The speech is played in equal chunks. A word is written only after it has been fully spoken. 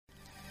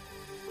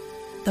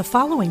The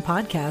following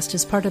podcast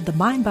is part of the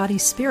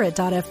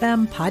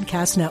MindBodySpirit.fm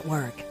podcast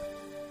network.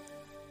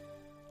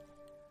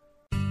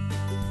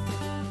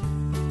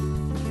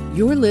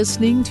 You're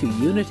listening to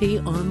Unity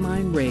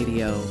Online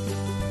Radio,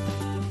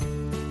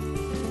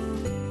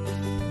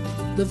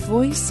 the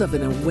voice of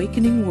an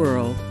awakening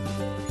world.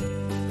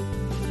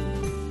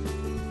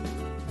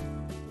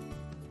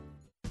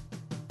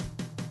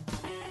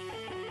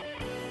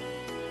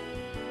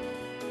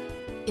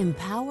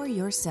 Empower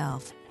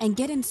yourself and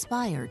get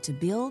inspired to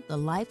build the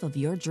life of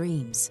your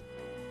dreams.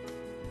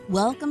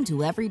 Welcome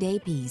to Everyday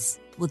Peace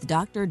with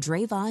Dr.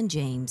 Drayvon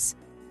James.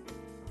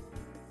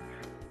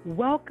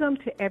 Welcome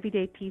to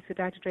Everyday Peace with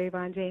Dr.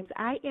 Drayvon James.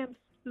 I am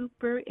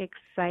super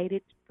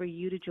excited for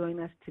you to join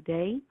us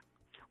today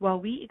while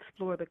we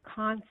explore the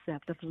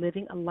concept of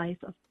living a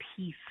life of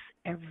peace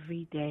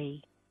every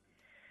day.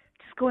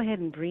 Just go ahead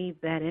and breathe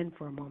that in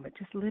for a moment.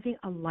 Just living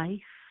a life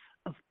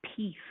of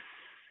peace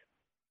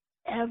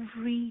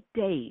every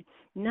day,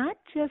 not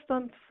just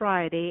on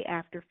Friday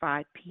after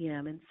 5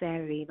 p.m. and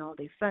Saturday and all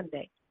day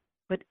Sunday,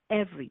 but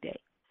every day.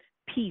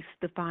 Peace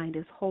defined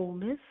as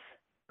wholeness,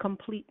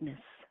 completeness,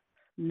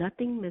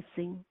 nothing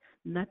missing,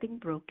 nothing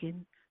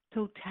broken,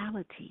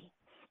 totality.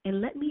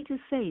 And let me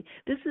just say,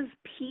 this is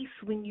peace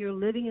when you're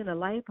living in a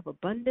life of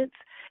abundance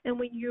and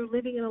when you're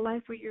living in a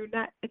life where you're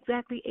not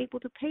exactly able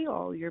to pay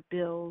all your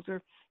bills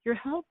or your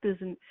health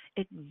isn't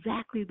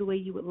exactly the way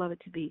you would love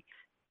it to be.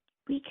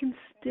 We can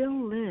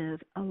still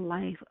live a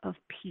life of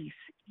peace.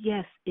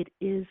 Yes, it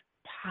is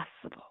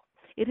possible.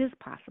 It is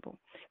possible.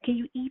 Can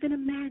you even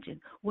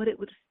imagine what it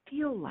would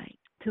feel like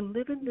to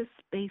live in this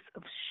space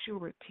of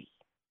surety,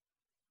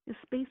 this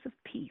space of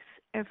peace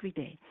every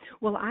day?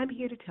 Well, I'm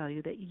here to tell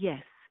you that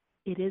yes,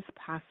 it is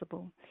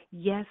possible.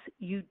 Yes,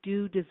 you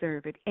do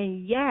deserve it.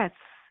 And yes,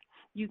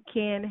 you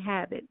can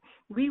have it.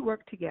 We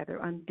work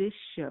together on this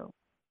show,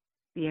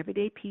 the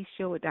Everyday Peace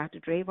Show with Dr.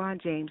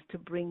 Drayvon James, to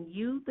bring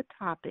you the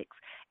topics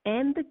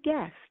and the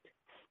guest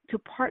to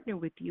partner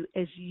with you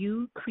as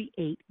you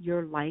create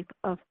your life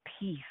of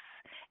peace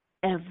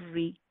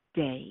every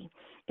day.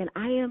 And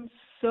I am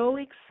so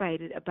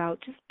excited about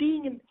just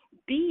being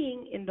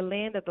in the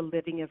land of the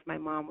living, as my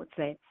mom would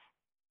say,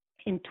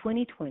 in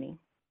 2020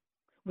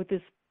 with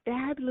this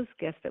fabulous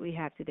guest that we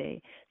have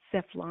today,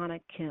 Seflana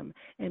Kim.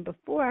 And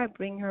before I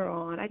bring her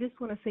on, I just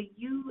want to say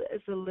you as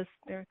a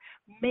listener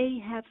may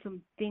have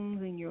some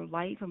things in your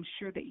life, I'm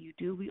sure that you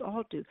do, we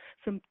all do,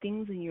 some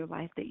things in your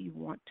life that you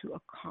want to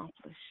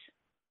accomplish.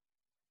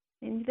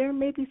 And there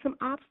may be some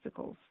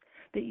obstacles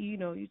that you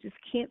just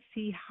can't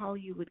see how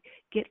you would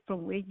get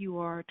from where you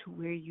are to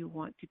where you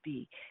want to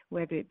be,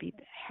 whether it be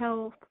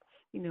health,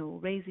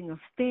 raising a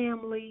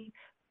family,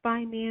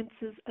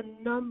 finances, a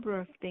number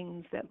of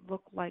things that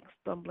look like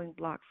stumbling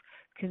blocks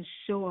can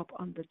show up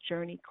on the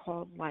journey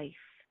called life.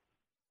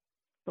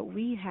 But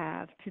we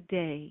have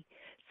today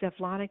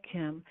Seflana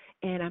Kim,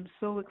 and I'm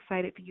so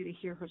excited for you to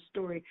hear her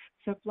story.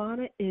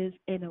 Seflana is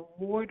an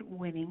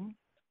award-winning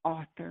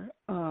author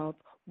of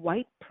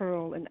White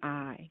Pearl and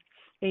I,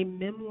 a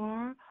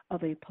memoir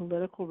of a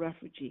political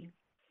refugee,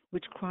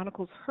 which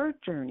chronicles her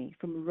journey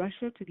from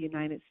Russia to the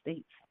United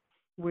States,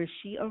 where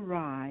she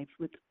arrived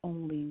with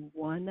only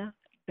 $1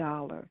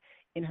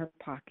 in her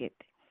pocket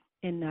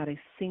and not a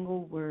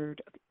single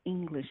word of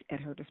English at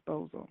her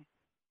disposal.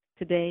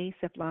 Today,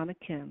 Seflana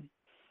Kim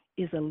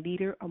is a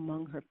leader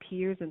among her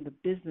peers in the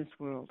business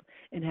world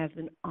and has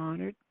been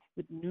honored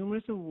with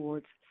numerous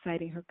awards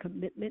citing her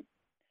commitment,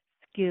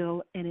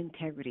 skill, and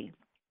integrity.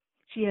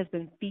 She has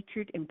been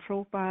featured and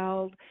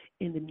profiled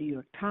in the New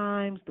York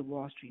Times, the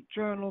Wall Street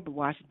Journal, the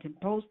Washington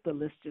Post. The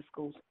list just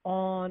goes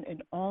on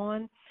and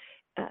on.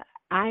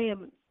 I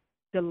am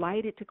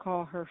delighted to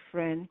call her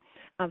friend.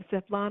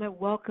 Seflana,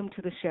 welcome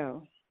to the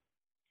show.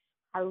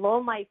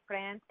 Hello, my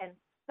friend, and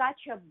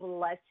such a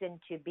blessing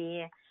to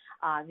be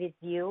with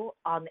you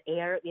on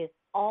air with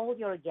all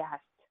your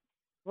guests.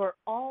 We're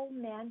all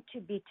meant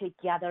to be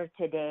together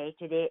today.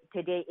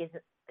 Today is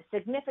a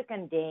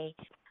significant day,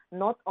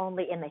 not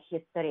only in the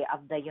history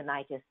of the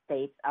United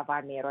States of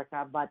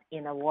America, but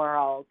in the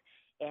world.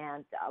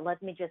 And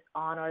let me just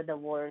honor the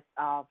words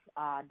of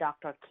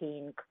Dr.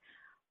 King.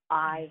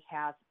 I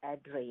have a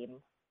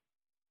dream.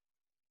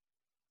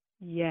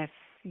 Yes.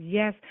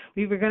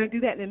 We were going to do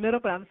that in the middle,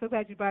 but I'm so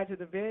glad you brought it to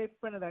the very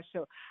front of that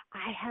show.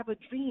 I have a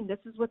dream. This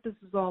is what this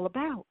is all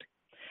about.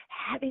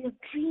 Having a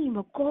dream,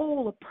 a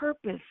goal, a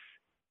purpose.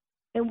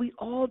 And we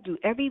all do.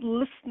 Every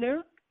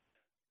listener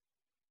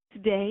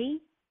today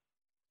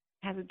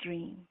has a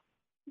dream,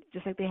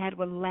 just like they had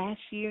one last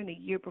year and the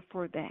year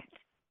before that.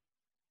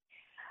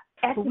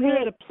 But we're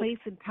at a place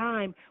in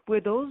time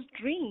where those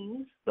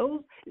dreams,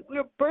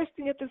 we're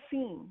bursting at the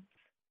seams,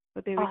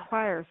 but they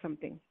require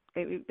something.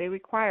 They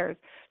require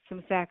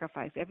some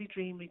sacrifice. Every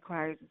dream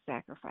requires a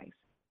sacrifice.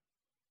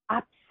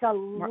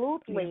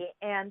 Absolutely.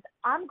 And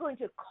I'm going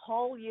to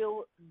call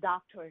you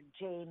Dr.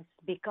 James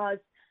because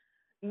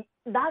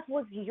that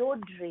was your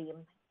dream,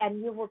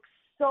 and you worked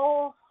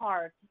so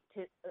hard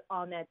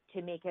on it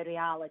to make a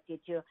reality,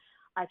 to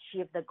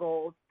achieve the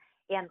goals.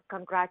 And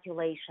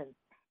congratulations.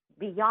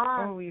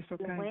 Beyond you're so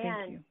kind.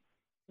 Thank you.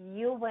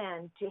 You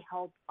went to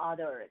help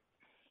others.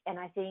 And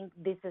I think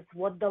this is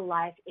what the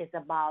life is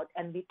about.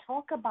 And we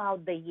talk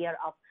about the year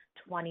of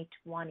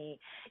 2020,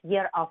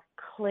 year of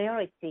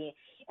clarity.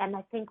 And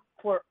I think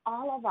for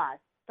all of us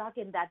stuck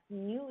in that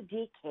new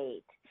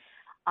decade,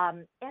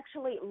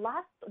 actually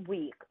last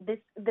week,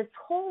 this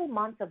whole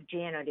month of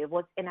January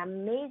was an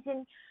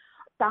amazing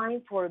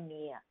time for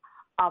me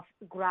of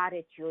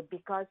gratitude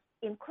because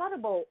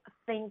incredible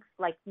things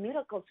like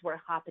miracles were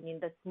happening,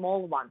 the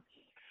small ones.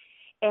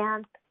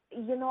 And,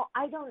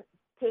 I don't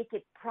take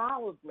it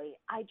proudly.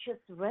 I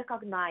just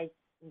recognize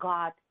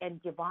God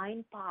and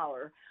divine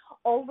power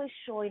always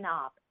showing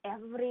up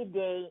every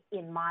day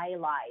in my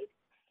life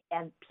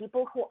and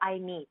people who I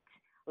meet,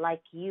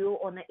 like you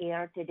on the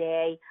air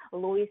today,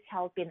 Louis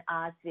helping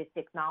us with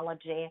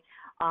technology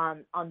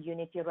on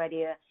Unity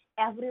Radio,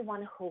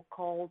 everyone who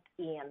called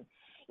in.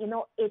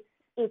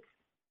 It's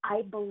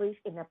I believe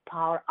in the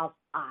power of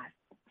us.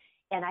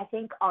 And I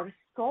think our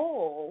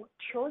soul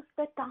chose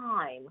the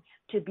time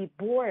to be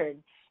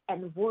born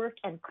and work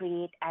and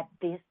create at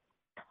this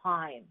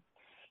time.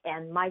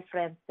 And my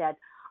friend said,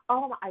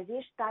 "Oh, I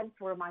wish times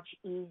were much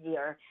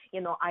easier.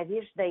 I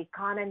wish the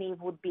economy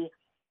would be."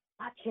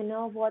 But you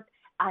know what?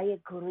 I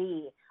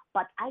agree.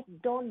 But I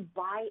don't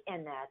buy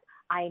in it.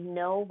 I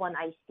know when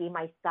I see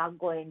my stock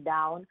going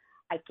down,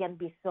 I can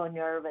be so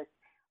nervous.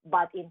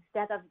 But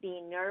instead of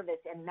being nervous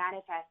and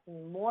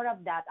manifesting more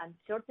of that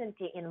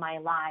uncertainty in my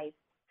life,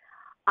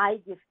 I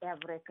give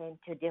everything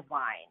to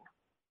divine.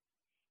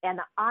 And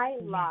I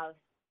love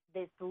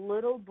this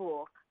little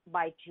book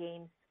by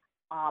James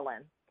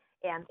Allen.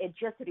 And it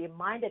just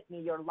reminded me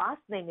your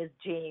last name is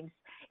James,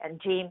 and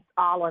James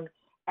Allen,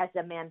 as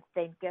a man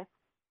thinketh.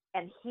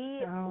 And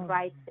he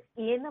writes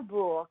in a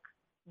book,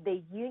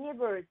 the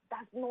universe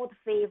does not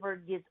favor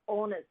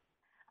dishonest,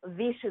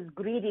 vicious,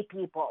 greedy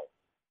people.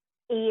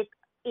 It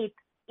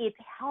it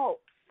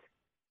helps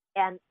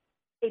and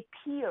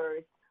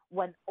appears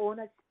when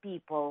honest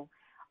people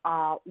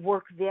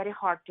work very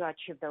hard to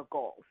achieve their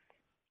goals.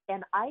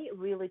 And I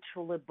really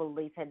truly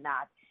believe in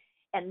that.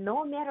 And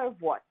no matter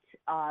what,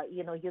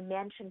 you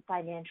mentioned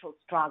financial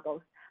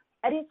struggles.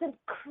 It is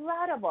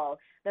incredible.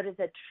 There is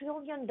 $1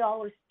 trillion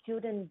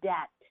student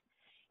debt.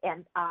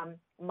 And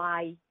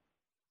my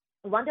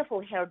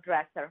wonderful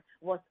hairdresser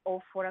was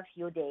off for a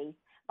few days,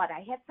 but I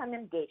had some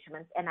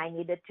engagements and I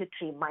needed to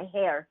trim my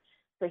hair.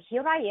 So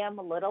here I am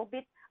a little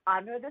bit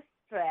under the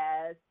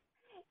stress,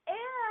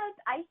 and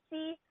I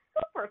see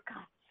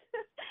Supercuts.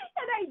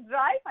 And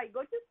I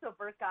go to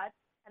Supercuts,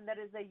 and there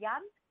is a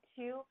young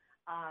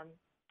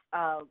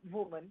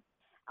woman.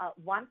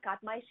 One cut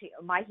my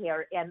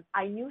hair, and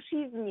I knew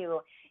she's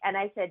new, and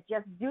I said,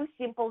 just do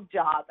simple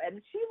job.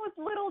 And she was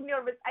a little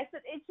nervous. I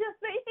said, it's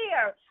just the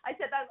hair. I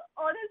said, I'm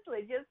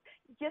honestly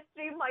just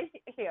trim my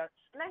hair.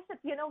 And I said,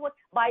 you know what,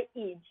 by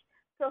inch.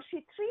 So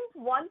she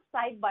trimmed one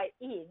side by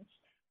inch,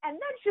 and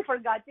then she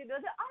forgot to do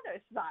the other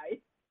side.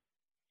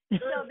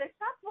 So the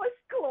shop was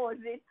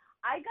closing.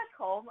 I got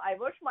home, I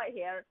washed my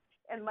hair,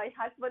 and my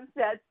husband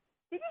said,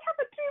 did you have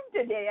a trim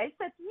today? I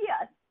said,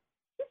 yes.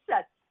 He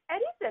said, and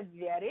it's a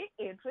very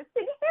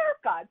interesting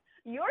haircut.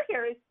 Your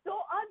hair is so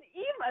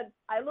uneven.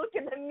 I look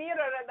in the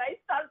mirror and I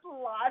start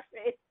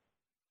laughing.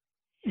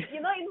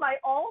 In my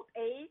old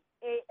age,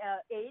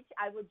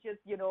 I would just,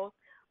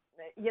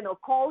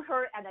 call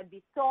her and I'd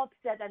be so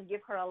upset and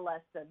give her a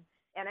lesson.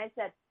 And I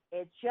said,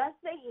 it's just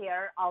the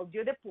hair. I'll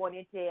do the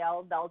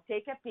ponytail. They'll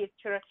take a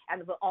picture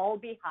and we'll all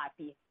be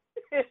happy.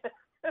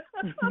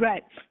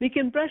 Right. We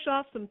can brush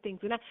off some things.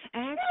 And I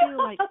actually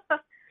like...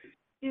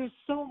 There's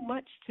so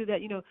much to that,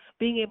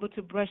 being able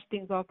to brush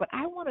things off. But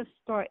I want to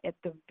start at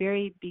the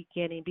very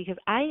beginning because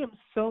I am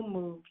so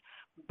moved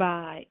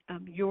by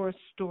your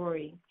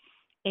story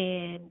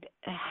and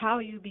how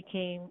you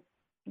became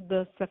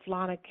the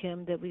Svetlana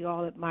Kim that we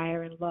all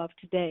admire and love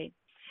today.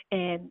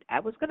 And I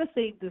was going to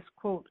say this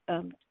quote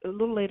a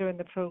little later in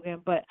the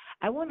program, but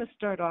I want to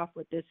start off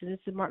with this. And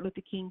it's a Martin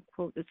Luther King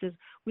quote that says,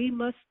 we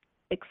must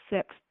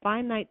accept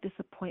finite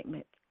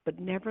disappointment, but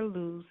never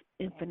lose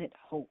infinite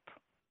hope.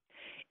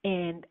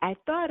 And I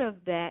thought of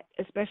that,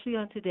 especially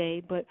on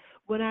today, but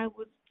when I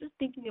was just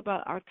thinking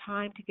about our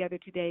time together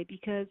today,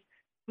 because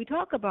we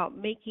talk about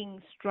making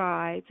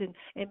strides and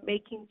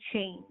making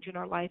change in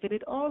our life, and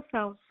it all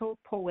sounds so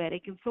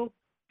poetic and so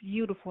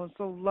beautiful and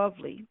so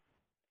lovely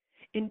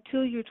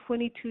until you're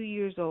 22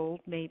 years old,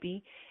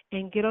 maybe,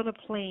 and get on a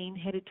plane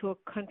headed to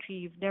a country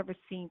you've never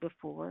seen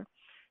before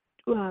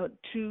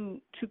to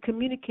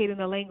communicate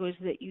in a language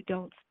that you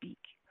don't speak,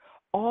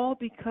 all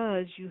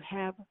because you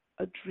have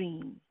a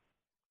dream.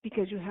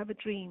 Because you have a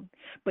dream,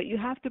 but you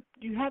have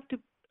to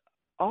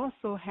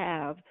also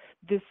have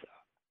this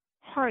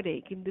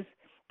heartache and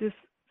this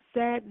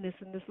sadness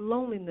and this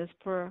loneliness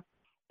for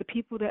the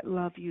people that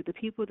love you, the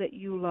people that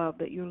you love,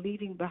 that you're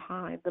leaving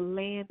behind, the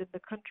land and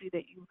the country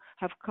that you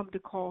have come to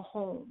call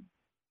home.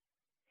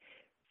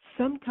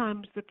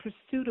 Sometimes the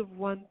pursuit of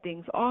one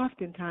thing,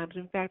 oftentimes,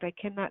 in fact, I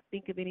cannot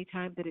think of any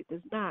time that it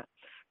does not,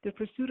 the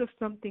pursuit of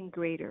something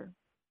greater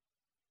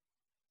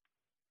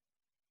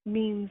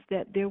means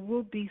that there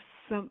will be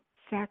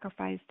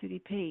sacrifice to be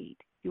paid.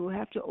 You will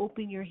have to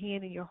open your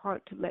hand and your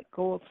heart to let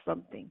go of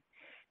something,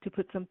 to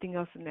put something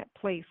else in that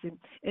place.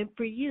 And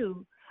for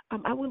you,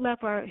 I would love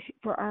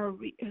for our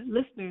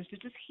listeners to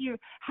just hear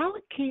how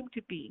it came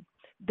to be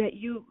that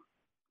you,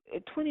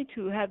 at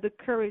 22, had the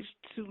courage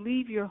to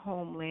leave your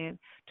homeland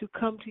to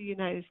come to the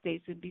United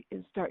States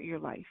and start your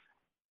life.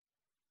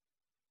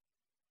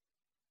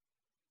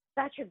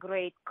 Such a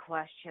great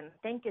question.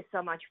 Thank you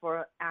so much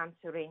for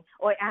answering,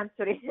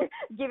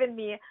 giving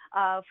me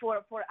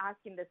for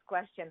asking this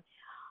question.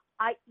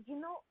 As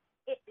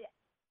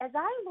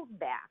I look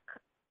back,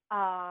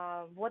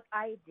 what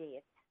I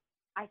did,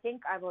 I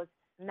think I was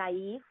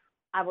naive.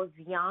 I was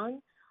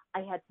young.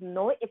 I had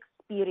no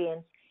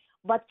experience,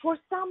 but for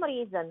some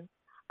reason,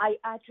 I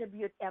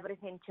attribute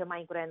everything to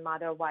my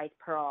grandmother, White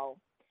Pearl.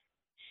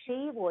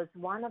 She was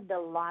one of the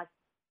last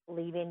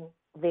living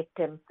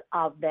victims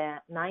of the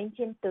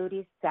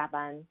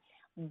 1937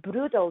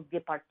 brutal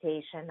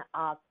deportation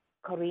of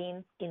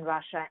Koreans in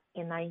Russia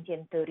in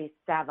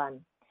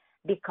 1937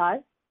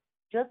 because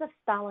Joseph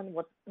Stalin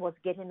was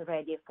getting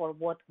ready for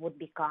what would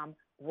become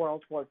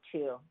World War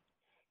II.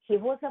 He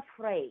was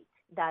afraid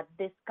that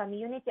this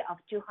community of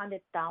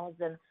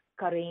 200,000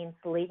 Koreans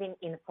living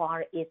in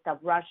far east of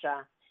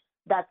Russia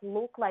that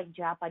looked like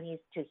Japanese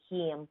to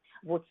him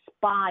would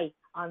spy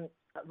on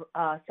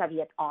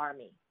Soviet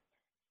army.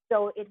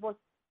 So it was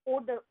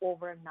ordered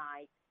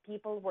overnight.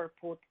 People were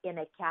put in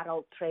a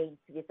cattle trains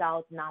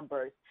without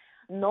numbers.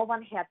 No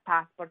one had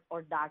passports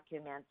or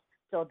documents,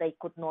 so they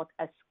could not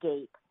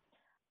escape.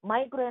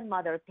 My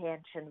grandmother's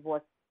pension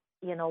was,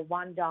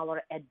 $1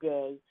 a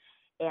day,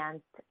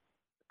 and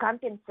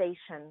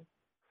compensation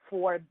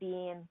for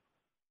being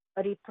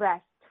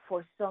repressed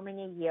for so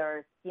many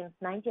years since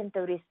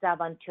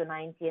 1937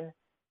 to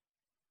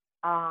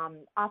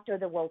after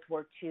the World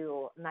War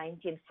II,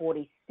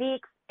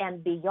 1946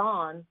 and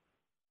beyond.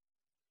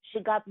 She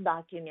got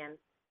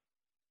documents,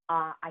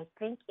 I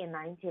think, in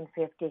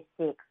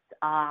 1956.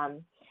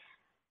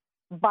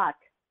 But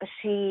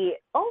she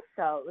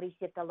also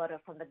received a letter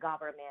from the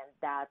government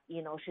that,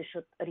 she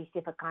should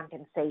receive a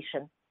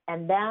compensation.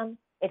 And then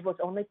it was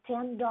only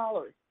 $10.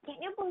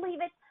 Can you believe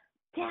it?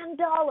 $10.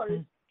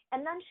 Mm-hmm.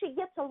 And then she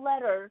gets a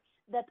letter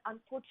that,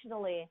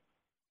 unfortunately,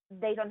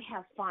 they don't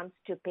have funds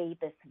to pay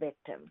these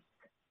victims.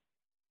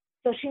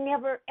 So she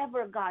never,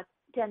 ever got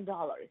 $10.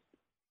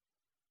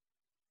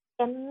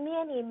 And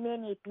many,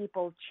 many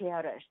people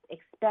cherished,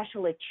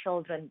 especially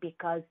children,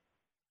 because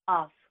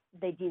of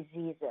the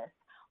diseases,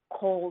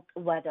 cold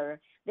weather.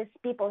 These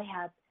people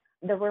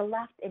they were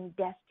left in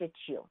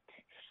destitute.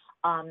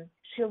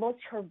 She lost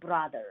her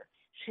brother.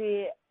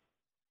 She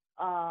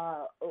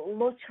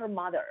lost her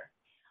mother.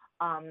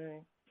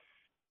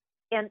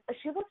 And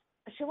she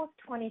was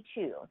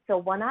 22. So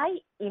when I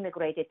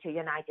immigrated to the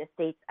United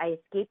States, I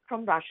escaped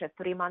from Russia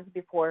 3 months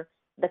before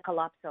the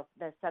collapse of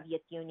the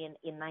Soviet Union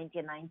in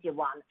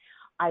 1991.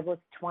 I was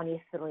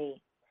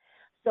 23.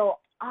 So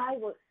I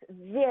was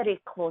very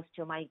close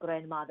to my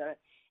grandmother.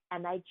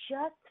 And I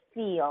just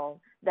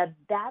feel that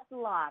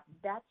love,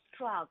 that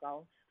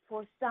struggle,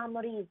 for some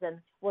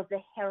reason, was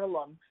a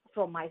heirloom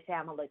from my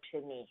family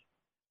to me.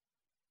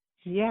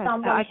 Yes,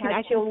 someone I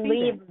had can to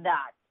live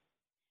that.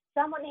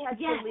 Someone had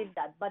to live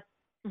that. But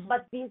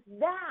with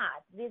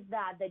that,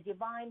 the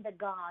divine, the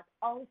God,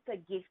 also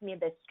gives me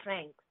the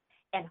strength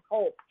and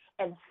hope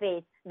and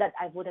faith that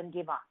I wouldn't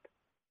give up.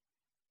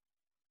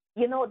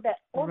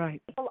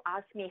 People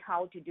ask me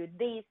how to do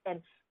this,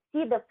 and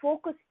see, the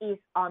focus is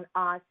on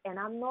us, and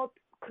I'm not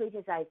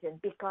criticizing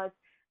because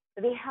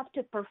we have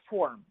to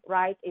perform,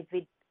 right?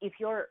 If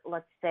you're,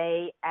 let's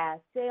say, a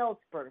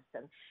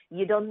salesperson,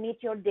 you don't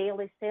meet your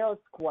daily sales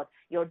quota,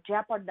 you're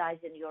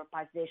jeopardizing your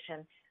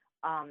position.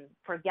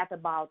 Forget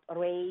about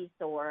raise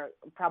or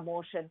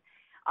promotion.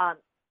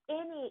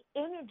 Any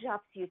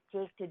jobs you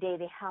take today,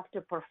 they have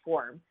to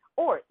perform.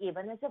 Or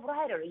even as a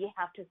writer, you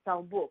have to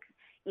sell books.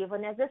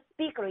 Even as a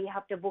speaker, you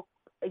have to book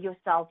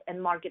yourself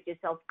and market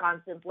yourself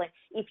constantly.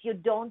 If you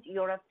don't,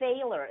 you're a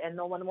failure and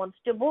no one wants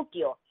to book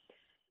you.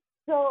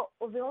 So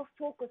we'll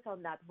focus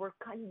on that. We're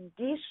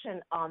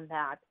conditioned on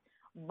that.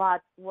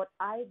 But what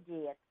I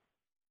did,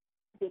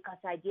 because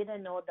I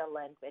didn't know the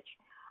language,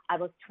 I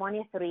was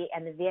 23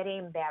 and very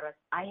embarrassed.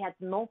 I had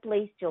no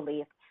place to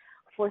live.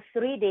 For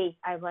 3 days,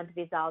 I went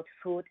without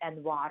food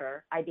and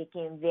water. I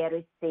became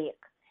very sick.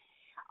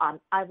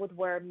 I would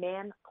wear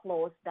men's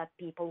clothes that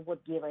people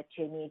would give it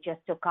to me just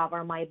to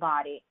cover my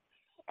body.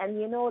 And,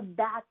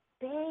 that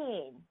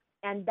pain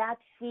and that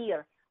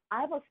fear,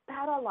 I was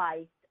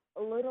paralyzed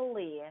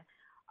literally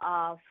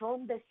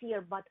from the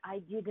fear, but I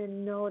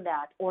didn't know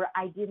that, or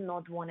I did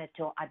not want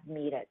to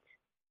admit it.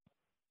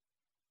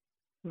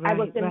 I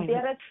was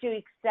embarrassed to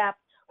accept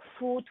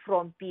food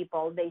from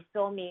people. They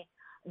saw me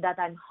that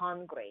I'm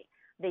hungry.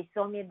 They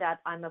saw me that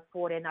I'm a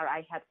foreigner.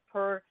 I had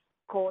fur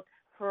coat,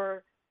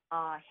 fur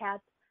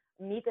hat,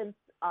 mittens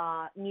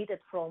knitted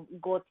from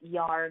goat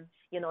yarn,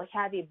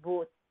 heavy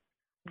boots.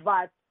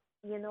 But,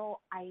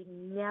 I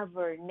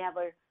never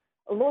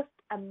lost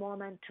a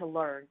moment to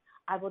learn.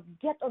 I would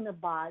get on a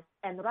bus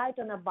and ride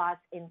on a bus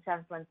in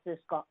San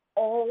Francisco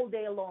all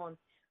day long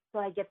so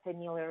I get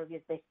familiar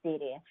with the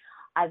city.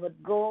 I would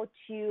go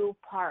to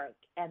park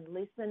and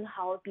listen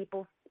how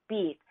people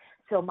speak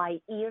so my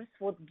ears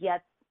would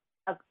get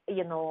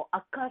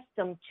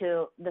accustomed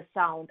to the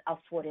sound of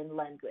foreign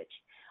language.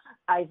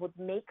 I would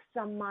make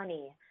some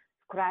money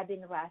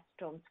scrubbing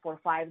restrooms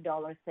for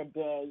 $5 a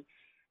day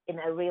in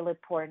a really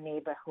poor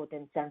neighborhood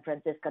in San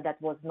Francisco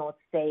that was not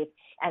safe,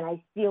 and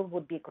I still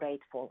would be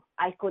grateful.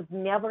 I could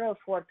never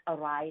afford a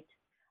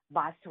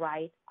bus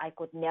ride. I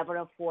could never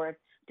afford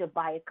to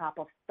buy a cup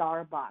of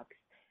Starbucks.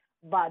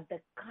 But the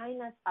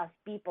kindness of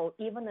people,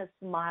 even a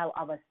smile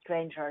of a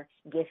stranger,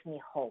 gives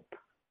me hope.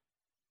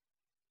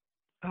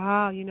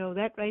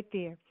 That right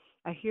there.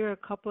 I hear a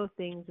couple of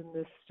things in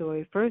this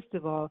story. First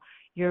of all,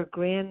 your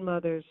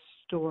grandmother's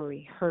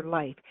story, her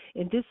life.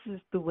 And this is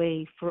the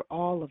way for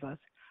all of us.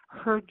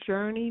 Her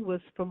journey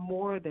was for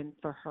more than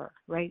for her,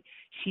 right?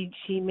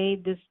 She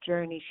made this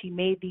journey. She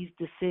made these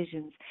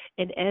decisions.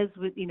 And as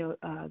with,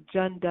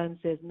 John Donne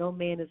says, no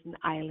man is an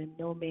island,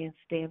 no man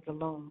stands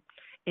alone.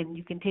 And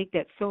you can take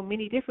that so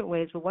many different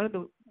ways. But one of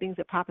the things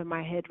that pop in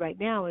my head right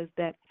now is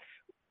that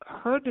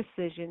her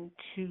decision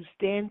to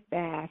stand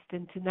fast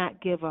and to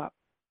not give up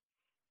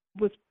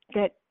was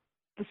that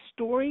the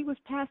story was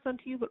passed on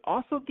to you, but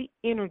also the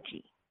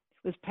energy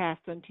was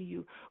passed on to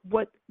you.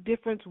 What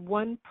difference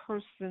one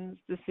person's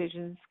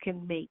decisions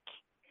can make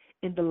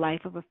in the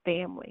life of a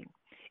family.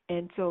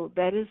 And so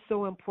that is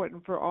so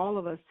important for all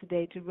of us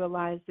today to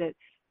realize that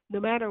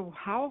no matter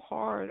how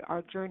hard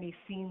our journey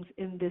seems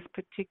in this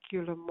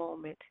particular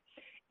moment,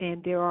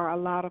 and there are a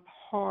lot of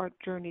hard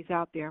journeys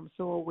out there, I'm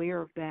so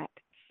aware of that,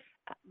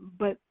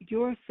 but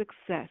your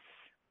success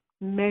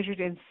measured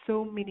in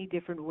so many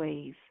different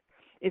ways.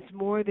 It's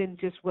more than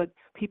just what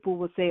people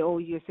will say, oh,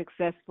 you're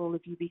successful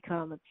if you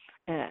become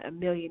a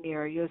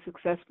millionaire. You're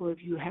successful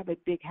if you have a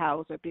big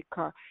house or a big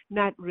car.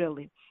 Not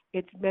really.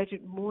 It's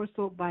measured more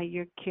so by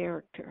your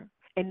character.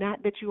 And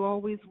not that you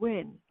always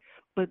win,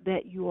 but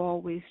that you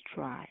always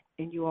try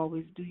and you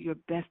always do your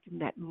best in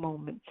that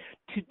moment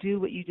to do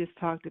what you just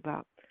talked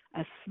about.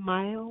 A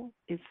smile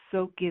is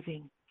so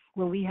giving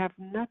when we have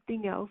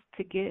nothing else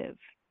to give.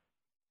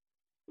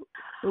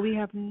 When we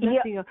have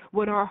nothing else,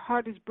 when our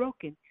heart is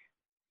broken.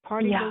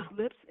 Parting those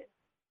lips,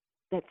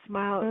 that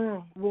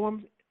smile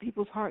warms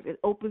people's hearts. It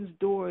opens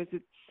doors.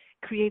 It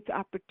creates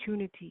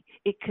opportunity.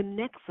 It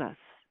connects us.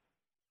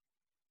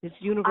 It's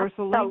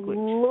universal language.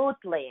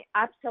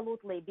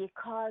 Absolutely,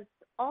 because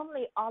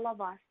only all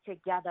of us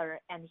together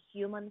and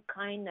human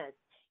kindness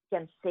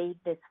can save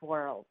this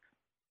world.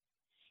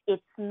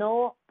 It's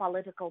no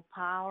political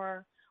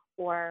power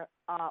or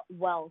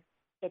wealth.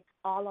 It's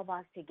all of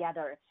us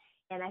together.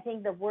 And I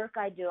think the work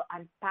I do,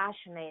 I'm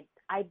passionate.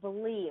 I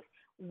believe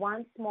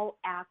one small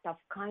act of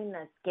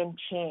kindness can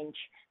change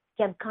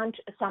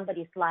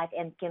somebody's life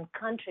and can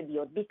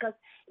contribute because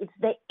it's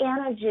the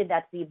energy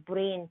that we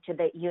bring to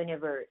the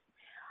universe.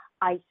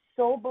 I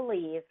so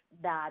believe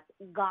that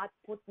God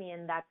put me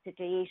in that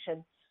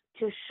situation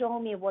to show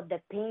me what the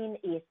pain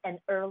is at an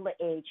early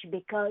age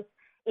because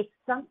it's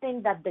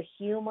something that the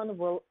human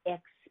will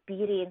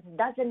experience.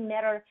 Doesn't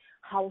matter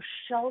how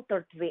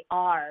sheltered we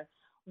are,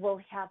 we'll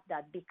have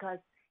that because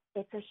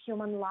it's a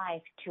human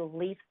life to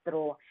live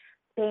through.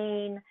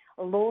 Pain,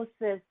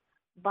 losses,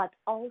 but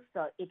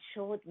also it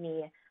showed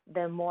me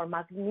the more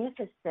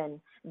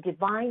magnificent,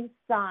 divine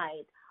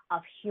side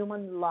of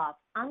human love,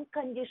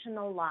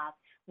 unconditional love,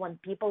 when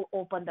people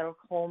open their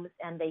homes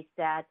and they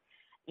said,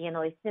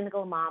 a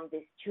single mom,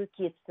 these two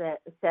kids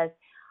says,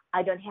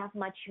 I don't have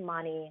much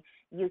money.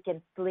 You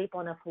can sleep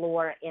on the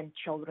floor in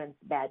children's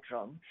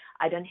bedroom.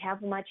 I don't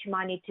have much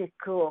money to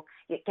cook.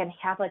 You can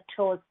have a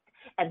toast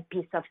and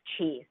piece of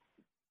cheese.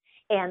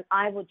 And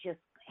I would just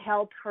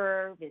help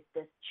her with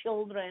the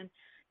children,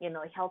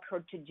 help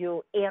her to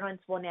do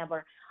errands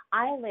whenever.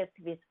 I lived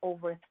with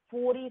over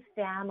 40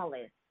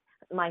 families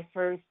my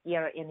first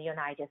year in the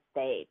United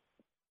States.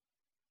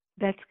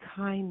 That's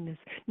kindness.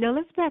 Now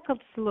let's back up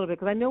just a little bit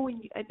because I know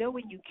when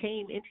you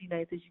came into the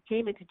United States, you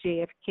came into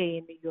JFK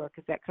in New York.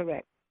 Is that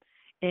correct?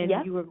 And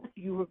yes.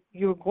 you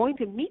were going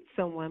to meet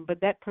someone, but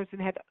that person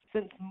had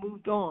since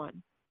moved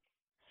on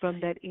from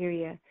that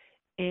area,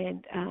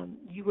 and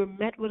you were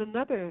met with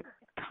another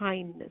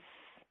kindness.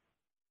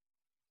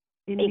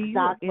 In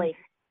exactly.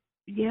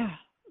 New York.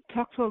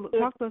 Talk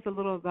to us a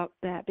little about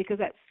that because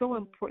that's so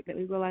important that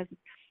we realize,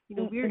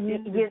 we're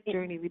in this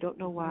journey. We don't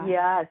know why.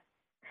 Yes.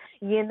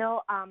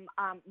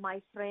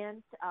 My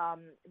friend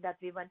that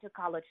we went to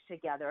college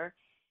together,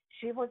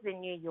 she was in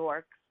New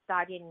York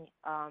studying.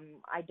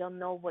 I don't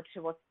know what she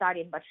was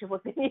studying, but she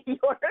was in New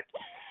York,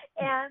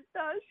 and so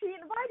she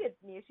invited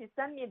me. She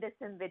sent me this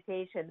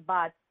invitation,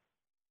 but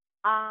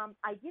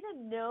I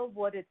didn't know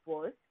what it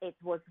was. It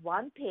was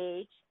one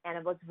page, and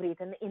it was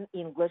written in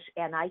English,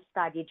 and I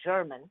studied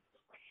German.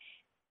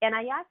 And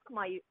I asked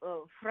my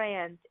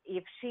friend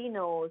if she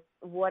knows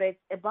what it's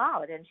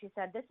about, and she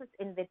said, this is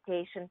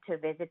invitation to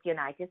visit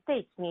United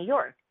States, New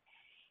York.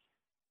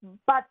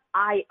 But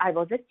I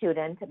was a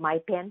student. My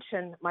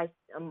pension, my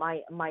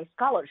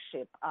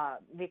scholarship,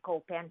 we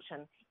call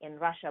pension in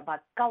Russia,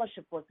 but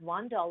scholarship was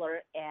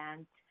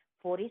 $1.40.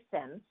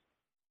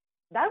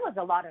 That was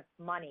a lot of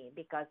money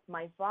because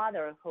my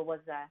father, who was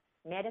a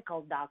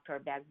medical doctor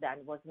back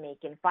then, was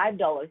making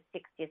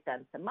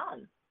 $5.60 a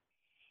month.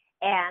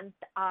 And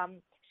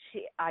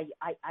I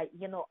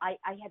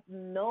had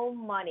no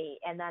money.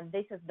 And then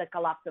this is the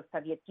collapse of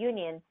Soviet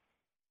Union.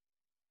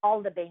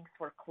 All the banks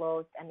were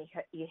closed, and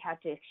you had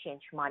to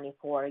exchange money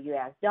for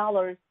U.S.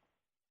 dollars.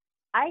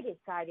 I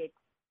decided,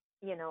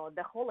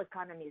 the whole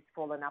economy is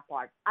falling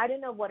apart. I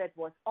don't know what it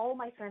was. All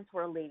my friends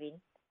were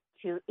leaving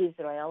to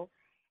Israel,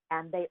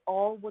 and they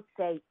all would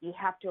say, you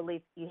have to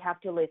leave, you have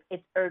to leave.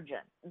 It's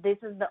urgent. This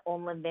is the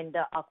only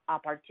window of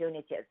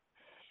opportunities.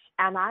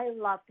 And I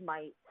loved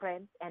my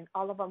friends, and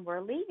all of them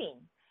were leaving,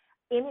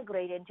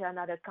 immigrating to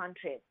another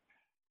countries.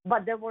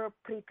 But they were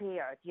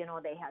prepared.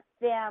 They had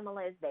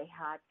families, they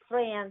had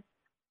friends.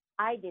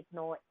 I didn't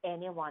know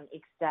anyone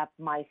except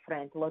my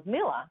friend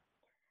Ludmila.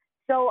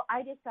 So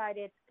I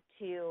decided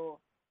to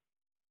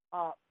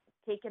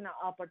take an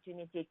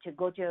opportunity to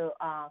go to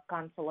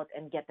consulate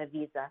and get a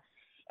visa.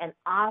 And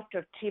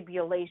after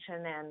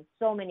tribulation and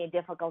so many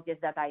difficulties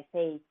that I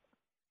faced,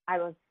 I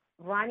was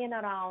running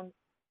around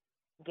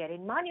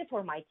getting money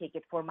for my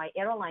ticket, for my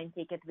airline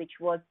ticket, which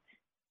was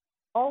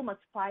almost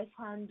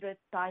 500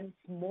 times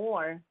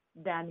more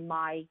than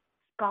my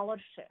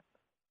scholarship.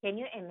 Can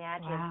you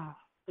imagine? Wow.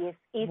 If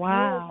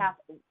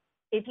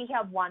you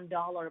have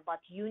 $1, but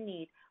you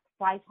need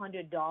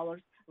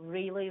 $500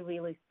 really,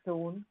 really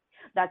soon?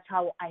 That's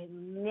how I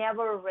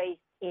never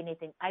raised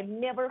anything. I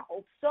never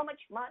hold so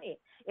much money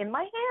in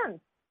my hands.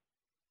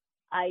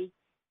 I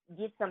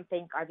did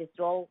something. I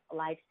withdrew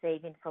life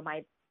saving from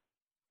my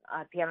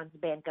parents'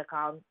 bank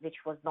account, which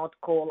was not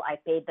cool. I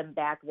paid them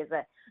back with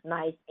a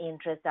nice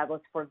interest. I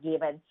was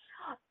forgiven.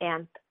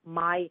 And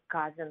my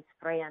cousin's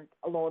friend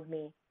loaned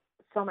me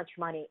so much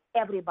money.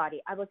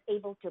 Everybody, I was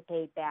able to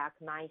pay back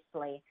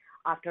nicely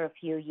after a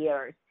few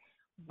years.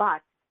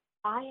 But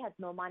I had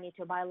no money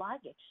to buy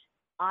luggage.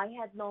 I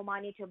had no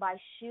money to buy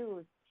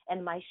shoes,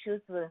 and my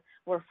shoes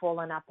were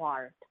falling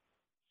apart.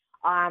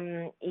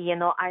 I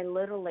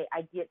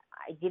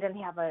didn't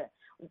have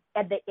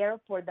at the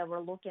airport they were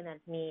looking at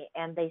me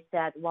and they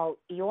said, well,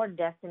 you're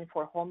destined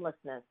for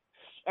homelessness.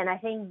 And I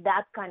think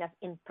that kind of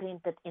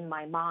imprinted in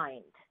my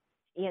mind,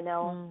 and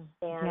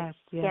Yes.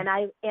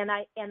 and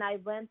I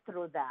went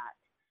through that.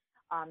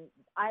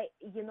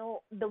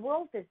 The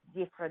world is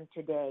different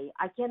today.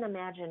 I can't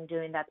imagine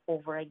doing that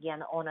over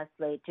again,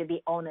 honestly, to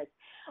be honest.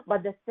 But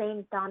at the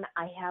same time,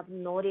 I have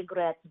no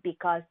regrets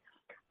because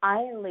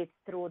I lived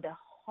through the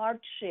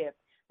hardship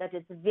that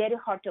is very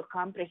hard to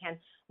comprehend.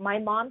 My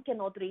mom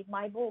cannot read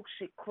my book.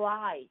 She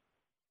cries.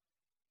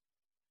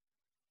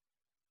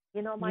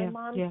 My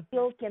mom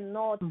still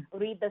cannot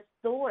read the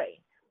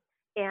story.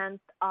 And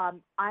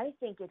I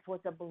think it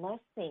was a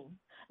blessing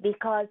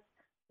because,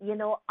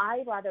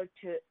 I rather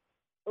to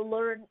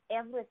learn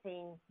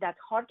everything, that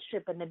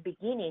hardship in the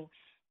beginning,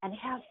 and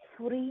have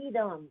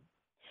freedom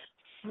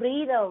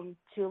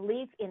to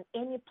live in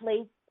any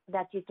place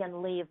that you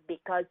can live,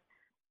 because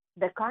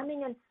the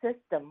communist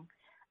system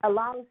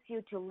allows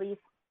you to live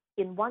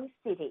in one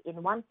city,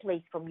 in one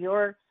place from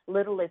your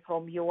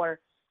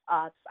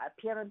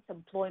parents'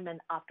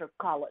 employment after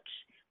college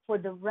for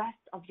the rest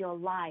of your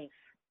life.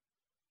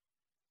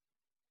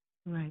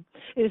 Right.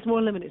 It's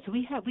more limited. So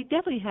we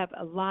definitely have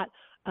a lot,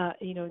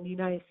 in the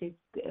United States,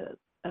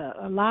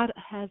 a lot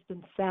has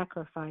been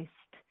sacrificed.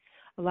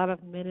 A lot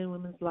of men and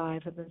women's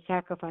lives have been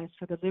sacrificed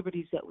for the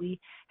liberties that we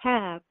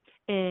have,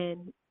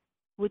 and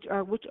which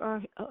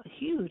are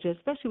huge,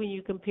 especially when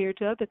you compare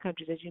to other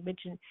countries, as you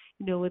mentioned,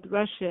 with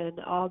Russia and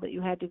all that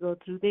you had to go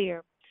through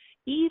there.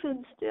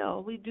 Even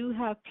still, we do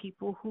have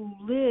people who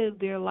live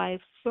their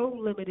life so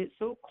limited,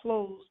 so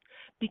closed,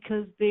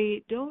 because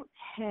they don't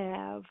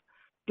have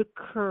the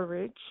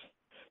courage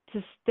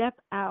to step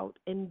out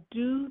and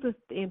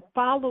and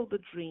follow the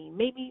dream.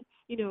 Maybe,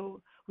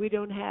 we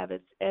don't have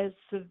it as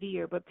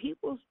severe, but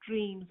people's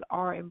dreams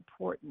are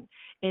important.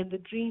 And the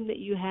dream that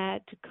you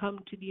had to come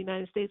to the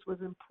United States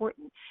was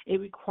important. It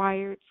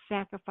required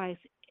sacrifice,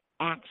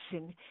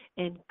 action,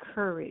 and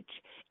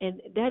courage.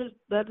 And that is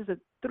the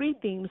three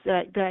themes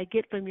that I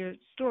get from your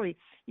story.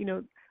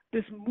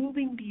 This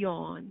moving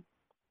beyond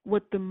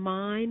what the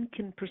mind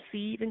can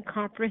perceive and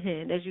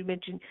comprehend. As you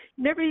mentioned,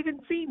 never even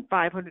seen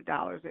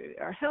 $500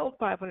 or held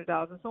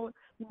 $500, and someone,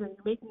 you're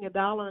making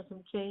 $1 and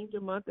some change a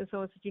month, and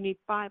someone says you need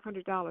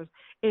 $500,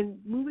 and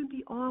moving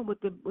beyond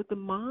what the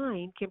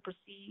mind can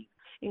perceive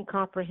and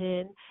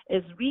comprehend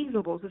as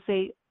reasonable to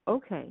say,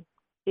 okay,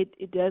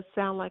 it does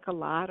sound like a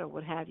lot or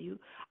what have you.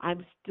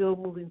 I'm still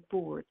moving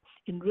forward,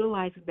 and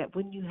realizing that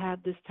when you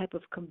have this type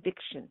of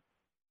conviction,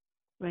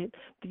 right,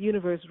 the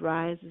universe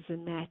rises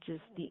and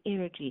matches the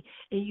energy,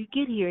 and you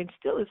get here, and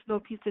still it's no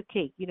piece of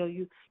cake.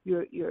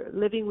 You're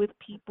living with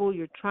people,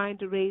 you're trying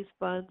to raise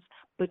funds,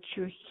 but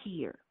you're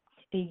here,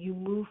 and you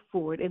move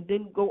forward, and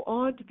then go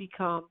on to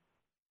become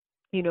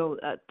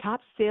a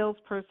top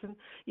salesperson,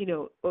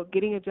 or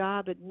getting a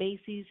job at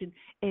Macy's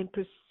and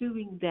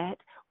pursuing that.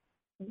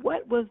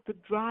 What was the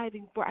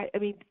driving force? I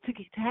mean, to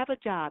have a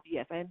job,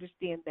 yes, I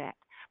understand that.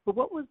 But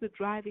what was the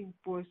driving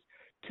force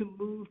to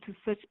move to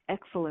such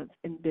excellence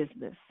in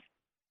business?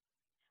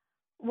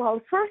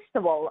 Well, first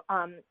of all,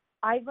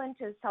 I went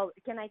to South.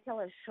 Can I tell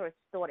a short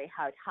story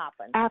how it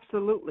happened?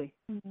 Absolutely.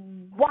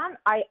 One,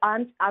 I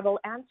will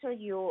answer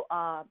you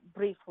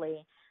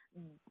briefly.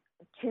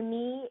 To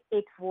me,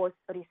 it was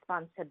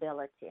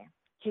responsibility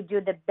to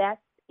do the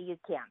best you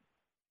can.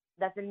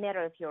 Doesn't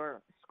matter if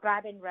you're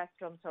scrubbing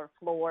restrooms or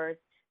floors,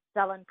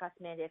 selling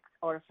cosmetics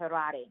or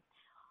Ferrari.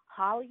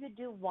 How you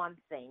do one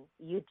thing,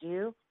 you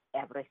do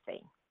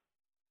everything.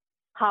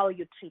 How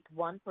you treat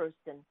one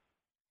person,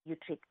 you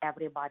treat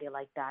everybody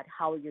like that.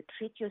 How you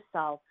treat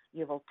yourself,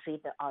 you will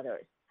treat the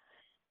others.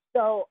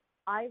 So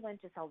I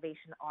went to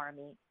Salvation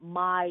Army.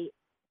 My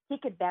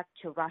ticket back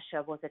to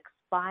Russia was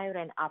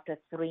expiring after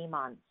 3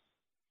 months.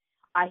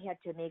 I had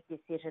to make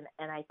decision,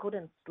 and I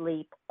couldn't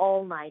sleep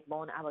all night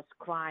long. I was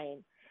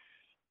crying.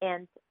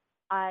 And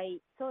I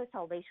saw a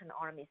Salvation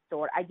Army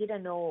store. I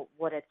didn't know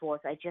what it was.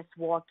 I just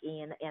walked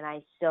in, and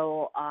I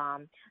saw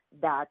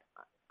that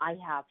I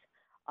have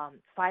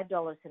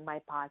 $5 in my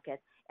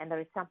pocket, and there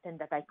is something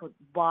that I could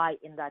buy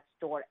in that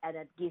store, and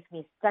it gives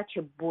me such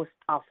a boost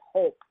of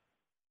hope.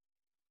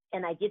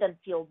 And I didn't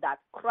feel that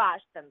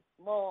crushed and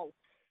small.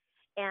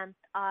 And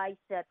I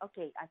said,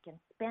 okay, I can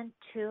spend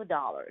 $2.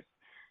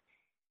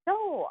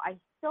 So I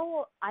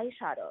saw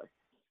eyeshadows,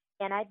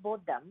 and I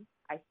bought them.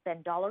 I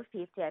spent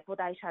 $1.50. I put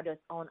eyeshadows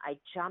on. I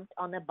jumped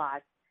on a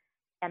bus,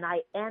 and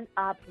I end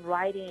up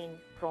riding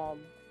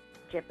from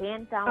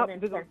Japantown in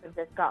San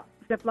Francisco.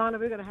 Svetlana,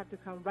 we're going to have to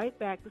come right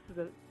back. This is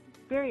a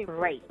very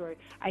important story.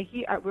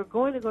 We're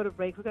going to go to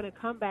break. We're going to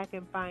come back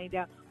and find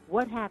out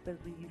what happens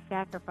when you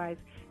sacrifice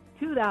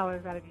 $2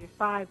 out of your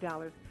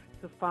 $5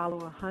 to follow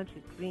a hunch,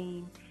 a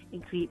dream,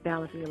 and create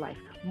balance in your life.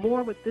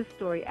 More with this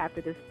story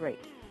after this break.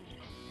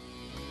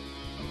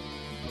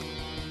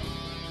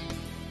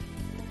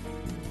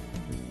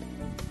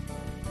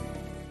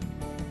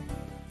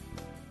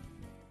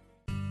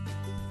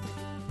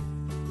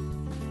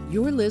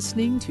 You're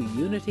listening to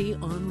Unity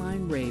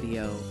Online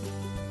Radio,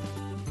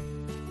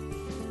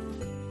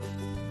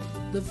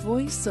 the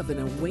voice of an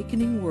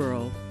awakening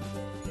world.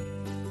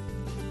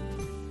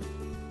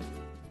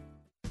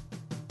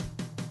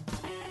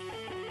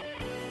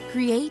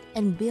 Create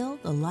and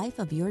build the life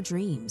of your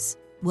dreams.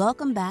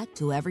 Welcome back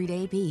to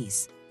Everyday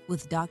Peace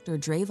with Dr.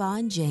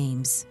 Drayvon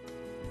James.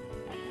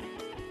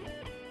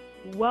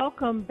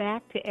 Welcome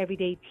back to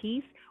Everyday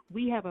Peace.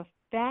 We have a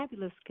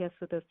fabulous guest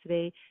with us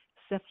today,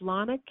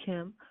 Svetlana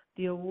Kim,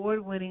 the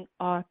award-winning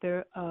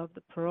author of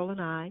The Pearl and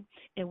I.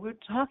 And we're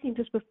talking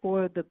just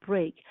before the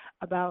break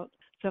about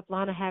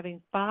Svetlana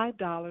having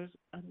 $5 on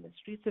the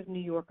streets of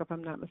New York, if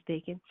I'm not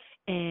mistaken,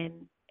 and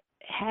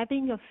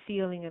having a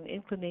feeling, an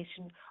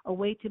inclination, a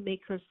way to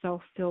make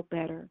herself feel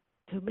better,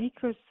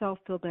 Listen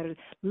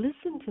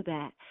to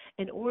that.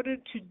 In order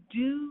to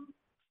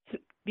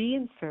be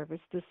in service,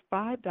 this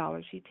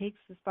 $5, she takes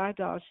this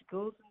 $5, she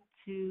goes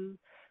into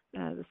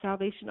the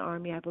Salvation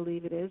Army, I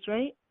believe it is,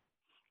 right?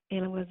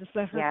 And I'm going to just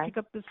let her pick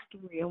up the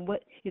story on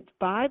what it's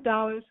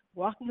 $5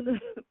 walking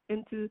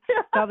into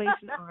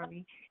Salvation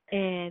Army,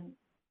 and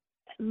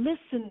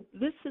listen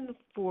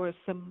for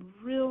some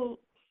real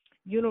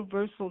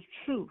universal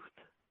truth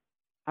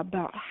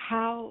about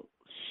how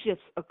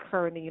shifts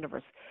occur in the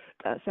universe.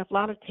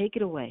 Svetlana, take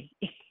it away.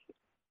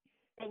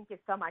 Thank you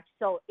so much.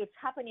 So it's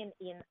happening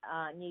in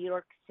New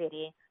York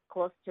City,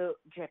 close to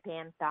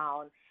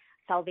Japantown.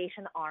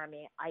 Salvation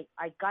Army. I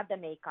got the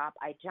makeup.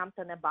 I jumped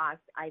on a bus.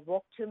 I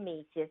walked to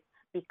Macy's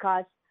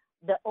because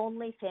the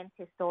only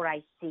fancy store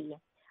I see.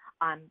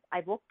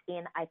 I walked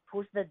in. I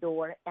pushed the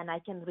door, and I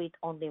can read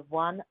only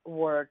one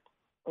word,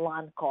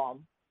 Lancome,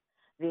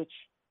 which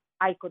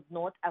I could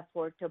not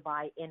afford to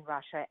buy in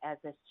Russia as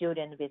a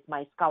student with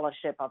my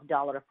scholarship of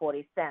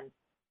 $1.40.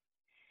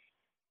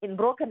 In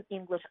broken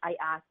English, I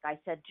asked, I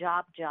said,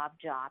 job.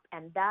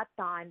 And that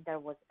time there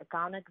was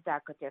account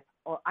executive,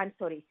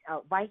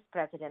 Vice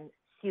President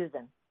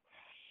Susan.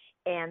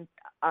 And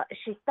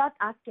she started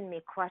asking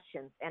me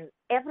questions. And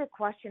every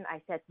question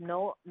I said,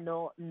 no.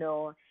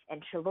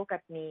 And she looked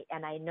at me,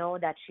 and I know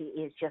that she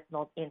is just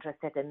not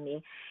interested in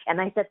me.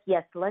 And I said,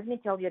 yes, let me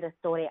tell you the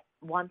story,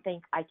 one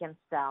thing I can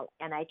sell.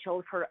 And I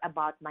told her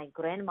about my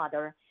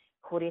grandmother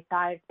who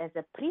retired as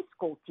a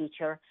preschool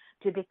teacher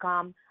to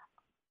become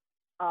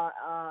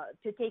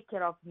to take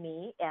care of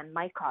me and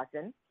my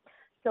cousin.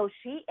 So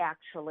she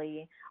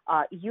actually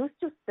used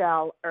to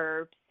sell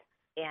herbs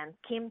and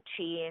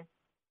kimchi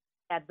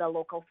at the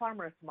local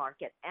farmers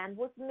market and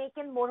was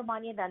making more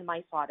money than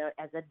my father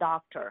as a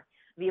doctor.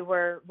 We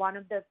were one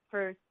of the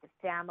first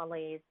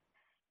families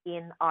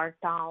in our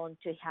town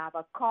to have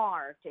a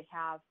car, to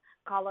have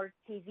color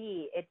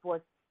TV. It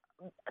was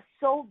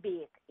so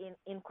big,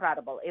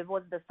 incredible. It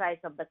was the size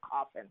of the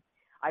coffin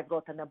I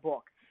wrote in a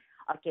book.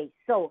 Okay,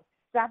 so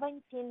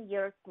 17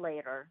 years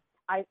later,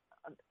 I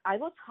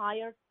was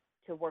hired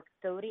to work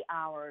 30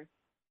 hours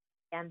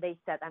and they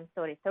said, I'm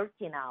sorry,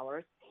 13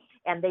 hours.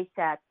 And they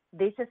said,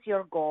 this is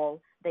your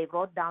goal. They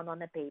wrote down on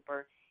the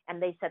paper,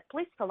 and they said,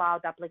 please fill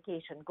out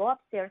application. Go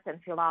upstairs and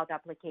fill out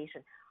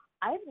application.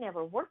 I've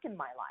never worked in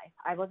my life.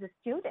 I was a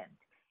student.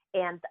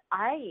 And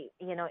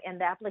and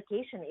the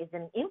application is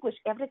in English.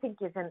 Everything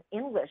is in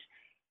English.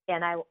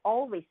 And I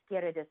always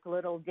carry this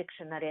little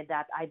dictionary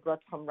that I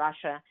brought from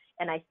Russia,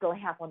 and I still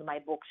have on my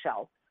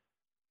bookshelf.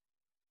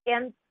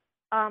 And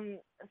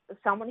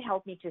someone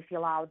helped me to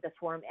fill out the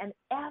form, and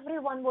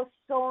everyone was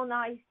so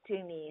nice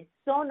to me,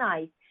 so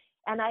nice.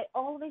 And I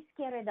always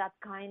carry that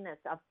kindness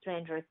of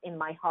strangers in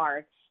my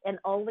heart and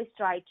always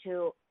try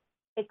to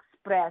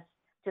express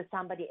to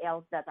somebody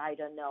else that I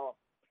don't know.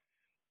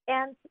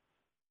 And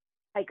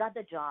I got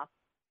the job,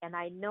 and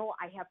I know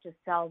I have to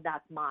sell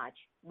that much,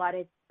 but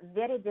it's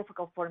very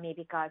difficult for me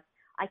because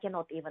I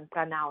cannot even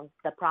pronounce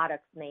the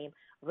product's name: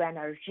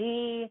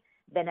 Renergie,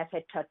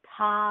 Benefit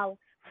Total,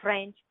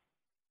 French.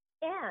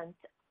 And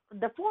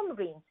the phone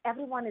rings.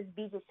 Everyone is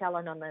busy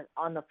selling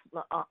on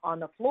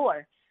the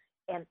floor,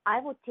 and I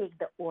would take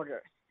the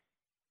orders,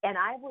 and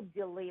I would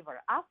deliver.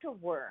 After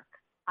work,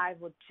 I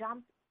would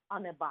jump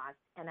on a bus,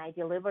 and I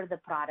deliver the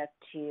product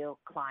to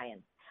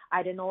clients.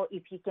 I don't know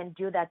if you can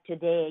do that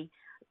today.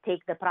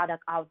 Take the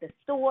product out the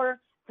store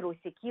through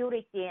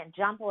security and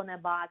jump on a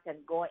bus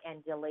and go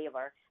and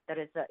deliver. There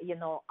is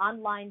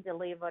online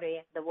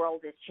delivery. The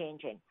world is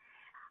changing.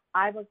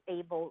 I was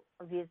able,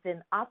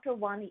 after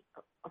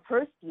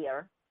first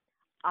year,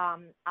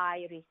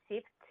 I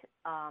received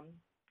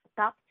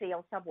top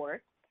sales award,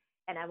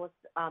 and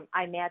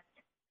I met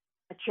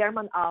a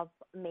chairman of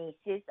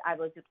Macy's. I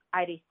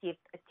received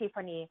a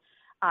Tiffany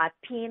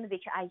pin,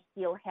 which I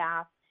still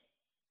have,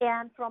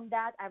 and from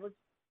that I was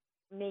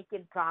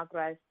making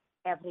progress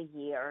every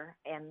year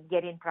and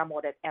getting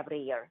promoted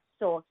every year.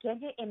 So can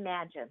you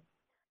imagine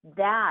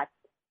that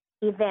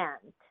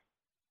event?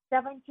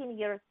 17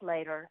 years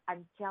later,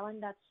 I'm telling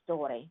that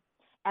story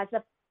as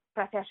a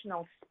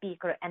professional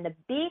speaker and a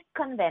big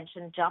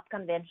convention, job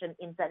convention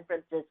in San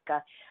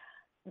Francisco.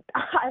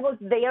 I was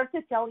there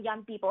to tell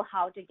young people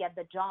how to get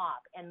the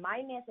job. And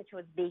my message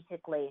was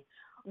basically,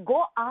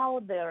 go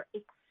out there,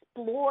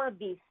 explore,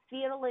 be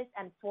fearless,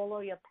 and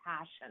follow your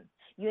passion.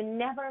 You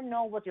never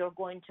know what you're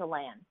going to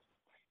land.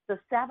 So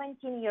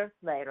 17 years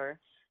later,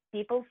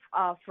 people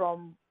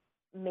from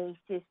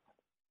Macy's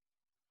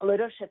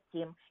leadership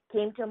team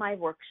came to my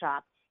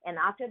workshop, and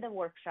after the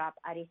workshop,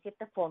 I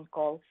received a phone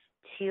call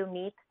to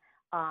meet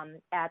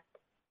at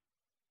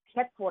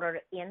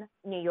headquarters in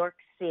New York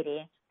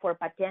City for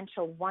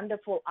potential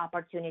wonderful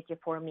opportunity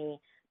for me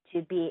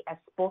to be a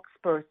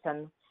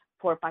spokesperson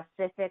for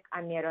Pacific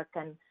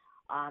American,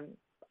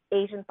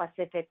 Asian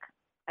Pacific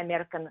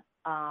American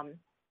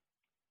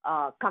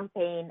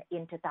campaign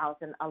in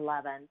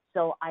 2011.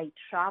 So I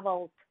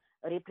traveled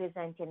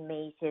representing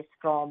Macy's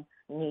from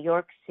New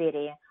York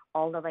City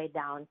all the way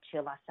down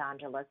to Los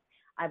Angeles.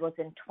 I was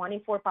in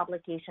 24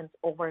 publications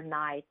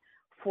overnight,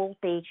 full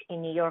page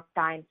in New York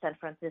Times, San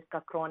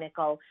Francisco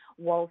Chronicle,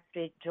 Wall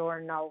Street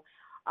Journal,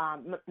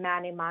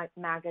 Money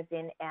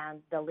Magazine,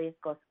 and the list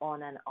goes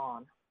on and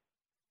on.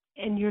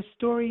 And your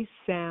story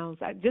sounds,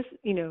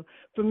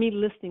 for me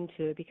listening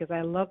to it, because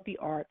I love the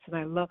arts and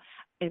I love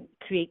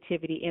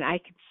creativity, and I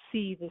could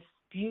see this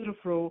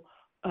beautiful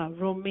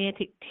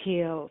romantic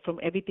tale from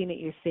everything that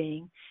you're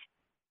saying.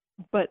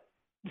 But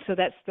so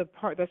that's the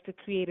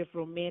creative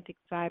romantic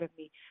side of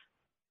me.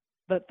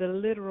 But the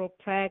literal,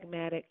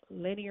 pragmatic,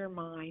 linear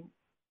mind,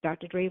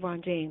 Dr.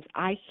 Drayvon James,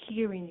 I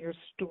hear in your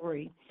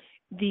story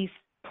these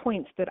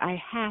points that I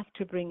have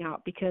to bring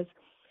out because,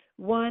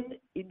 one,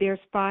 there's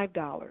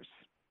 $5,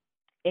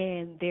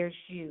 and there's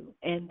you,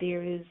 and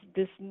there is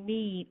this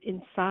need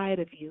inside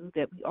of you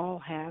that we all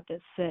have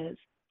that says,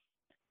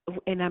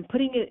 and I'm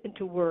putting it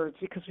into words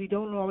because we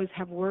don't always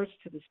have words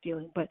to this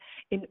feeling, but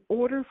in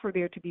order for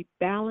there to be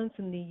balance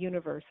in the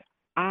universe,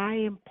 I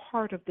am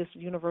part of this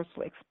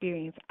universal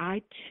experience.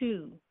 I,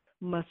 too,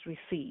 must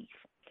receive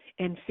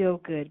and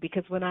feel good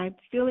because when I'm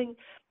feeling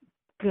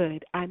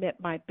good, I'm at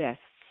my best.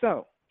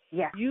 So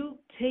you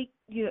take,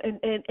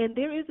 and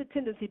there is a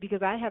tendency,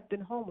 because I have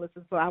been homeless,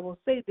 and so I will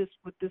say this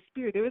with this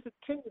spirit, there is a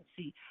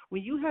tendency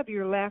when you have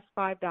your last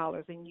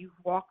 $5 and you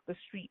walk the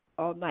street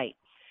all night,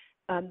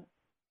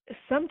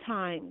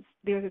 sometimes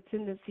there's a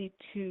tendency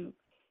to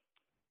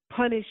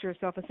punish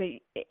yourself and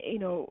say,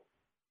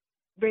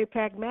 very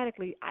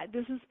pragmatically,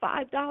 this is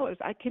 $5.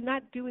 I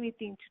cannot do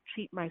anything to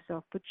treat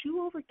myself. But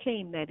you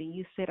overcame that, and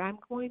you said, I'm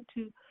going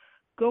to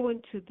go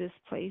into this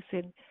place,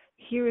 and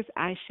here is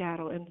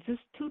eyeshadow, and this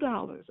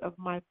 $2 of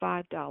my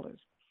 $5.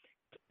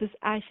 This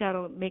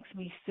eyeshadow makes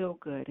me feel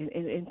good and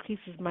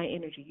increases my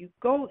energy. You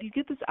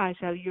get this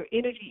eyeshadow, your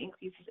energy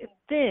increases, and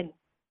then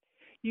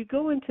you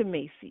go into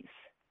Macy's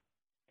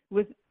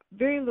with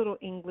very little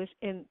English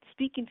and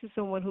speaking to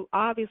someone who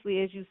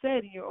obviously, as you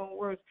said in your own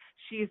words,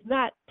 she is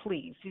not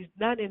pleased, she's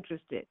not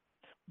interested.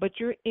 But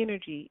your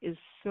energy is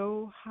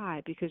so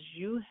high because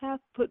you have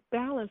put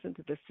balance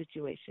into the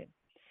situation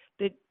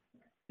that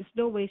there's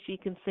no way she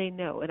can say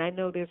no. And I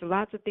know there's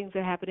lots of things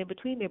that happen in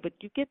between there, but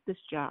you get this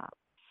job.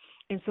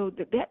 And so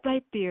that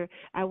right there,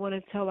 I want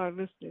to tell our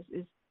listeners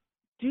is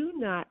do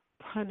not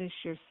punish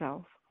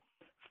yourself.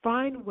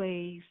 Find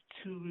ways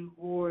to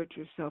reward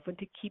yourself and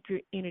to keep your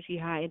energy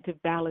high and to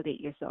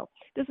validate yourself.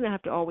 It doesn't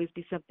have to always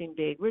be something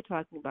big. We're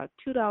talking about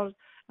 $2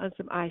 on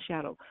some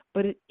eyeshadow,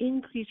 but it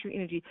increases your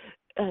energy.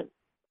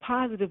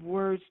 Positive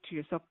words to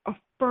yourself.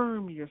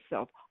 Affirm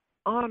yourself.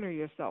 Honor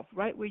yourself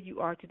right where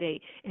you are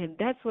today. And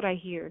that's what I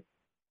hear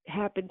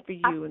happened for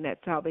you in that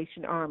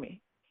Salvation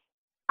Army.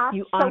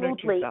 You honored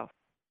Absolutely. yourself.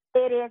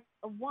 It is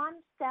one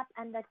step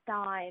at a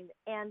time.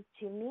 And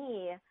to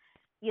me,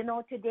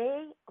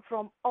 today,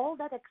 from all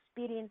that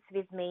experience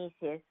with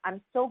Macy's, I'm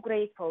so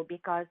grateful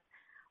because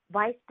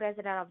Vice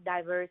President of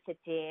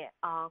Diversity,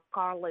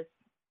 Carlos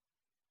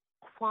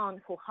Fong,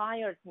 who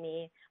hired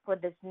me for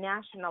this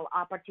national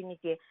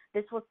opportunity,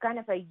 this was kind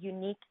of a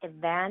unique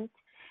event.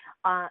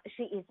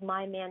 She is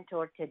my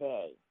mentor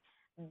today.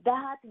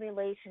 That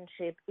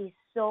relationship is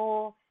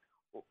so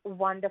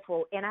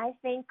wonderful. And I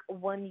think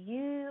when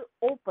you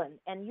open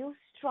and you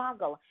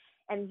struggle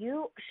and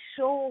you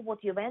show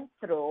what you went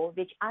through,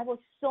 which I was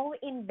so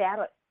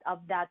embarrassed of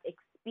that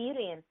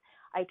experience,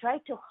 I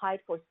tried to hide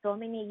for so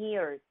many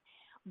years,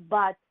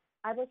 but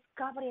I was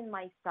covering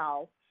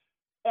myself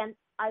and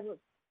I was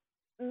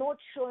not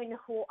showing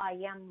who I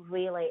am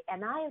really.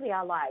 And I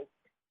realized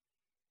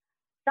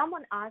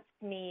someone asked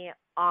me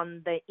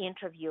on the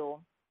interview,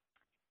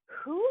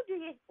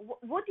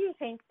 what do you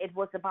think it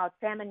was about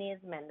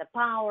feminism and the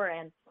power?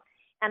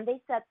 And they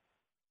said,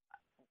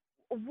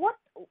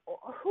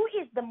 who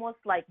is the most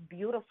like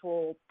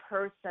beautiful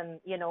person,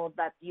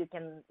 that you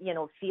can,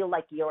 feel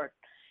like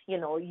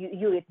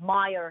you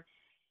admire?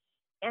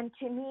 And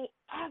to me,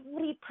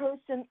 every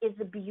person is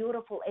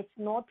beautiful. It's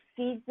not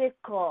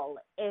physical.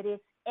 It is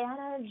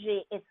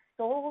energy. It's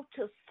soul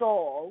to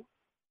soul.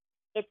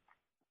 It's,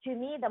 to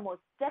me, the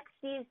most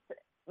sexiest,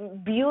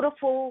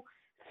 beautiful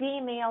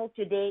female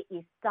today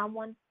is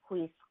someone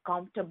who is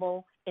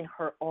comfortable in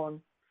her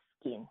own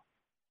skin.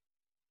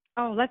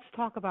 Oh, let's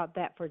talk about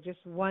that for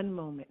just one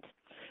moment,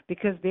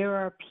 because there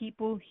are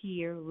people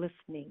here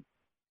listening,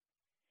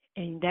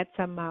 and that's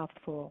a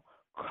mouthful.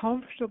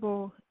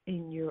 Comfortable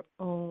in your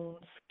own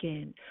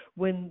skin.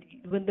 When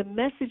the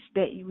message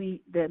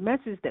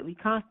that we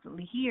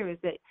constantly hear is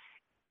that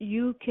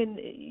you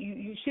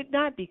should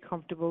not be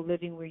comfortable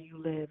living where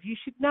you live. You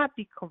should not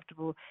be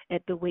comfortable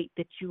at the weight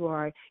that you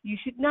are. You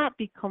should not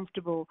be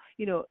comfortable,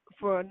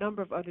 for a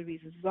number of other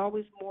reasons. There's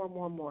always more and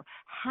more and more.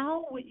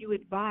 How would you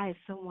advise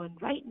someone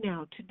right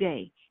now,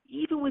 today,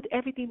 even with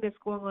everything that's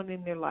going on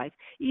in their life,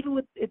 even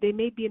with they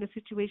may be in a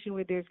situation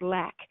where there's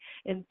lack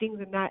and things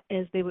are not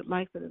as they would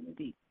like for them to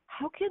be,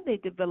 how can they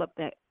develop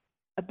that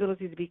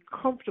ability to be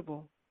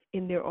comfortable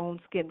in their own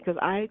skin? Because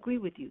I agree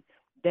with you.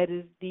 That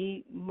is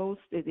the most,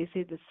 they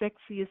say, the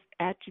sexiest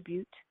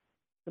attribute,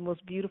 the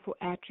most beautiful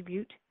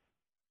attribute.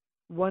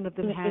 One of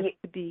them has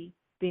to be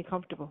being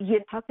comfortable.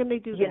 How can they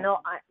do that?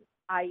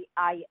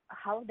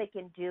 How they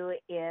can do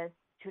is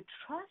to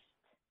trust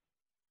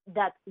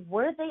that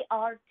where they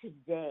are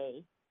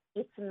today,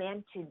 it's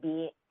meant to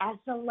be as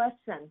a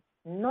lesson,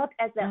 not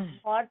as a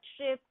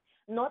hardship,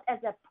 not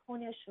as a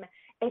punishment.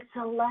 It's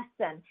a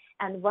lesson.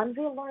 And when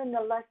we learn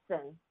the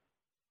lesson,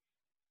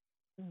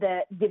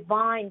 the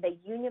divine, the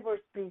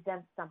universe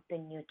presents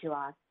something new to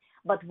us.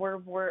 But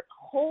we're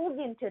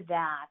holding to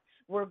that,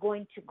 we're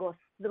going to go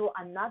through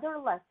another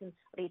lesson,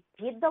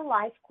 repeat the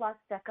life class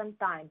second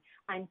time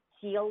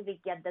until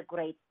we get the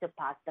grades to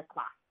pass the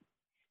class.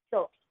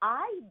 So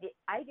I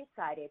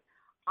decided,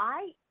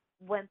 I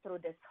went through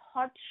this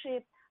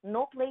hardship,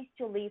 no place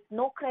to live,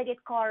 no credit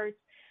cards,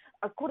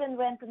 I couldn't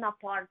rent an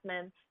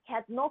apartment,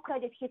 had no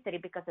credit history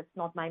because it's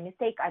not my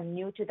mistake. I'm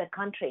new to the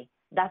country.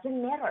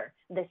 Doesn't matter.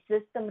 The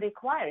system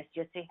requires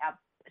you to have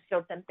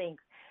certain things.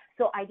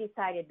 So I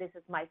decided this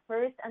is my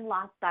first and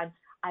last time.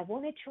 I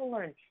wanted to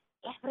learn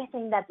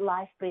everything that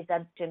life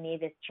presents to me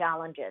with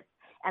challenges.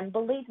 And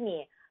believe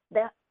me,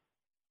 the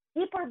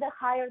deeper, the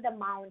higher the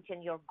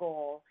mountain your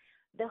goal,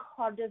 the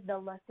harder the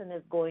lesson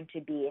is going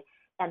to be.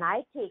 And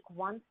I take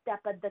one step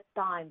at a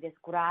time with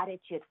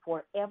gratitude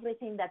for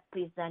everything that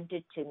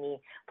presented to me,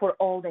 for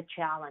all the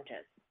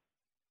challenges.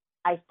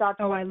 I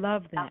started I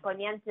love that.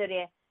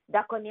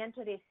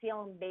 documentary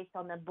film based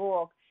on a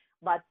book,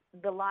 but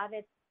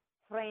beloved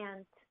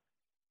friend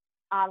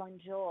Alan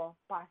Joe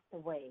passed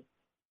away.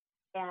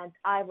 And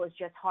I was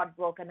just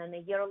heartbroken. And a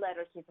year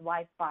later, his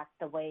wife passed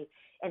away.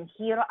 And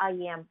here I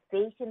am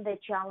facing the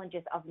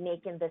challenges of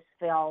making this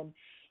film.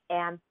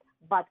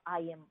 But I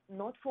am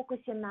not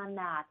focusing on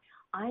that.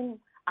 I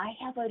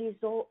have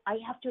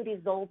to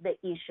resolve the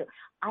issue.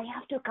 I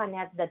have to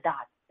connect the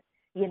dots.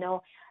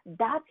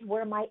 That's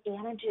where my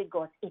energy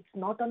goes. It's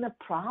not on a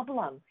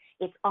problem.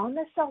 It's on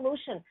the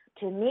solution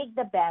to make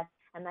the best.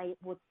 And I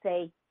would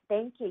say,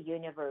 thank you,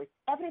 universe.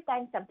 Every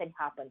time something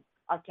happens,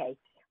 okay,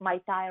 my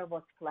tire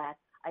was flat.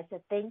 I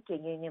said, thank you,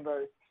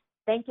 universe.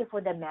 Thank you for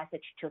the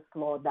message to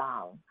slow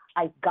down.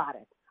 I got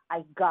it.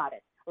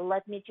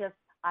 Let me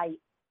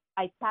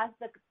I passed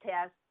the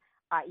test.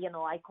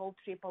 I called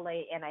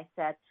AAA and I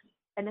said,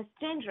 And a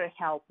stranger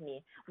helped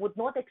me, would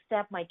not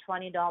accept my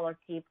 $20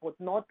 tip, would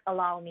not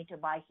allow me to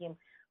buy him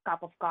a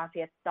cup of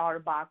coffee at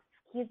Starbucks.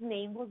 His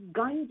name was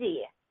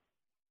Gandhi,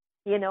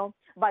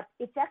 but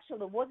it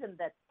actually wasn't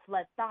that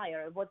flat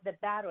tire, it was the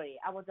battery.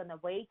 I was on the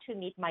way to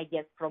meet my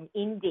guest from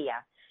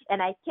India,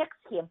 and I text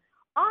him,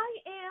 I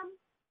am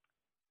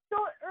so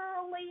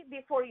early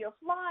before your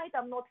flight.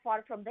 I'm not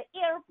far from the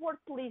airport.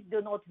 Please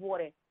do not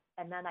worry.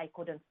 And then I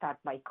couldn't start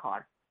my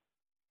car.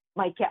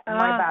 My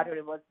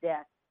battery was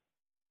dead.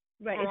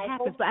 Right, and it I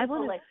happens. But I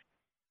want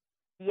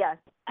to, yes.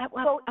 I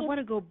So want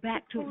to go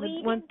back to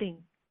one thing.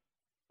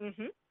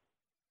 Mm-hmm.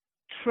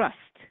 Trust.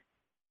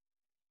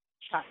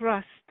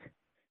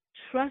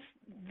 Trust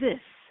this.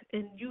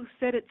 And you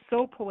said it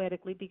so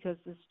poetically because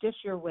it's just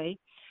your way.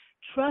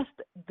 Trust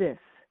this.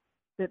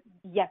 That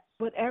yes,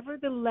 whatever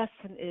the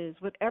lesson is,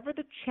 whatever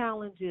the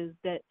challenge is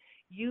that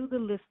you, the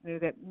listener,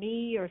 that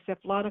me or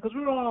Svetlana, because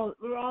we're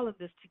all in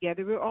this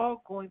together. We're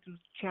all going through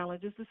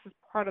challenges. This is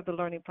part of the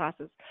learning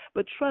process.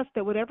 But trust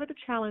that whatever the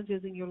challenge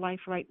is in your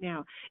life right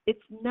now, it's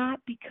not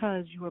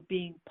because you are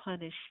being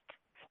punished.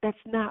 That's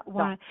not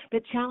why.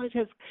 The challenge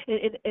has,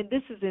 and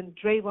this is in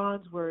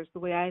Drayvon's words, the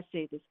way I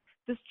say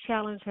this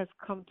challenge has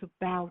come to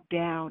bow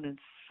down and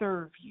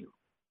serve you.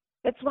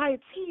 That's why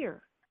it's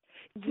here.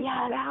 To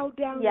bow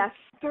down and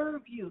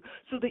serve you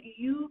so that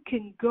you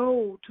can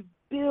go to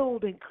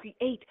build and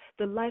create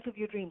the life of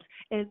your dreams.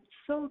 And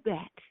so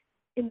that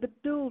in the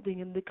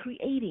building and the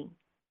creating,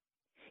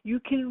 you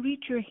can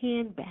reach your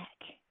hand back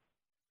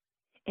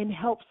and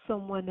help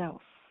someone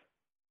else.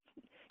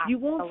 You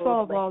won't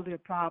solve all their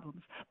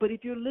problems. But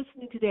if you're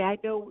listening today, I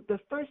know the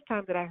first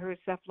time that I heard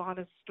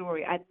Svetlana's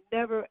story, I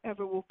never,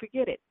 ever will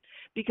forget it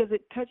because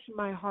it touched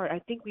my heart. I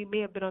think we may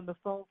have been on the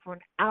phone for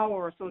an hour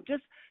or so,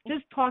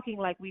 just talking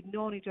like we've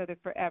known each other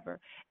forever.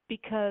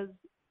 Because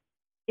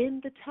in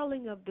the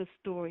telling of the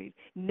story,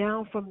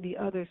 now from the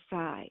other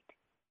side,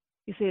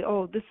 you say,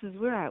 oh, this is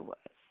where I was,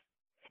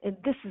 and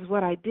this is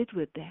what I did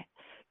with that.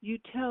 You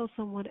tell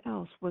someone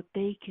else what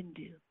they can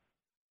do.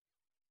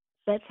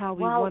 That's how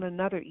we one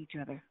another each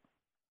other.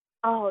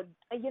 Oh,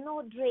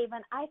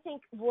 Draven, I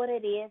think what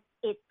it is,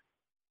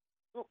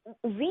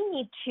 we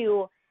need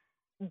to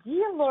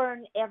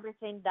de-learn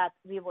everything that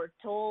we were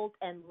told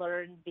and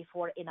learned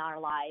before in our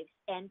lives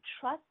and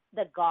trust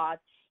the God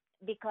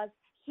because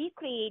He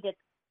created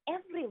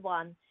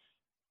everyone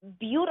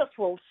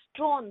beautiful,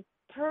 strong,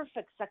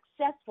 perfect,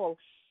 successful.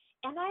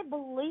 And I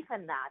believe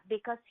in that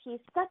because He's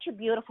such a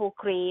beautiful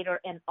creator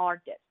and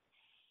artist.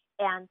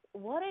 And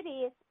what it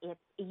is, it's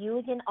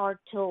using our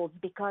tools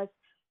because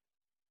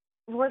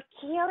we're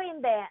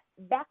carrying the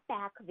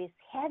backpack with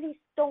heavy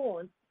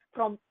stones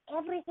from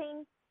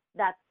everything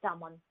that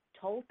someone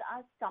told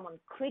us, someone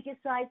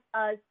criticized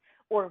us,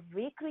 or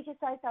we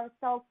criticize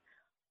ourselves.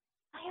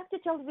 I have to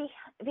tell you,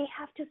 we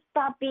have to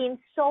stop being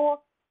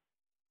so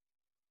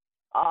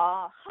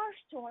harsh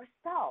to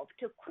ourselves,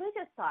 to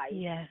criticize.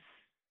 Yes.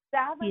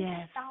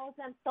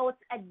 7,000 thoughts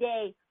a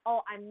day.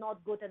 Oh, I'm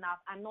not good enough.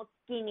 I'm not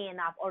skinny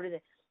enough. Or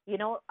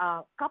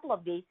a couple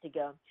of days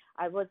ago,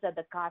 I was at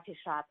the coffee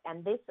shop,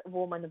 and this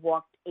woman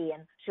walked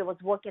in. She was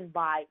walking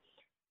by,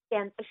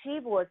 and she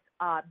was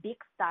a big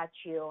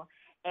statue,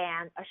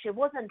 and she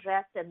wasn't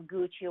dressed in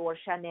Gucci or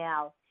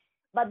Chanel,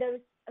 but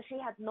she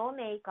had no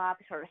makeup.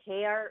 Her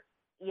hair,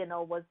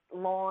 was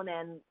long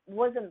and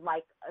wasn't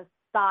like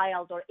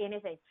styled or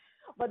anything.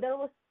 But there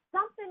was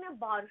something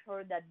about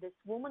her that this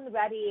woman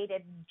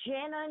radiated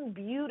genuine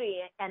beauty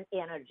and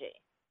energy.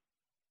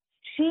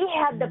 She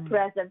had the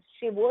presence.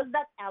 She was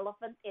that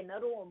elephant in a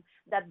room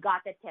that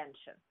got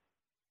attention.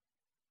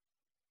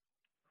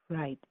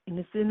 Right. And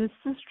it's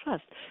this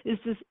trust.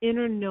 It's this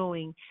inner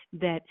knowing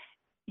that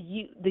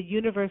the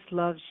universe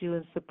loves you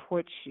and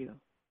supports you.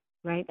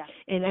 Right? Yes.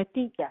 And I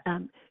think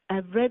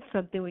I've read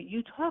something where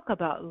you talk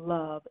about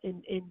love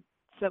in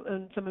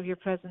some of your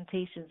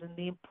presentations and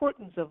the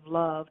importance of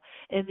love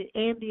and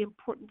the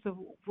importance of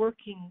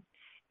working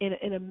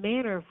in a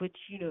manner of which,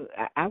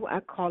 I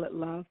call it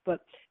love, but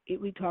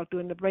we talked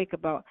during the break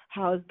about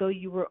how as though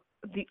you were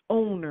the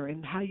owner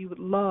and how you would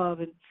love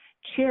and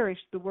cherish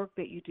the work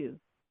that you do.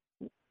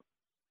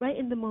 Right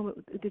in the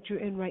moment that you're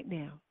in right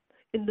now,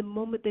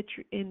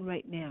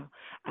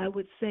 I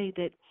would say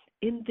that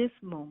in this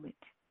moment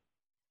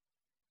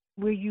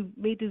where you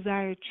may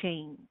desire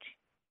change,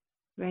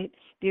 right?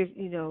 There's,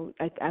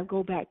 I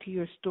go back to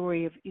your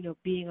story of,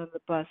 being on the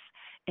bus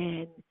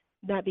and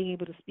not being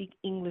able to speak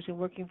English and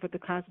working for the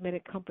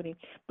cosmetic company,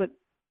 but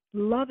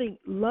loving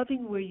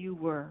where you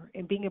were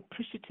and being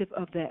appreciative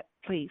of that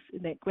place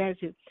and that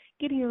gratitude,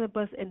 getting on the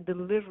bus and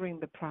delivering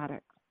the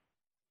product,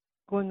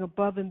 going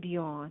above and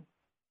beyond.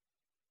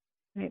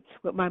 Right?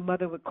 What my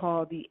mother would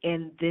call the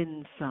and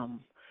then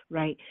some,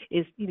 right?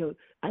 Is,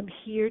 I'm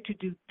here to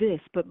do this,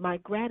 but my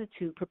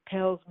gratitude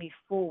propels me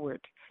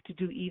forward to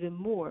do even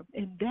more.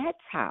 And that's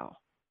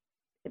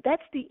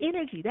the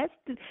energy.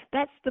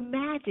 That's the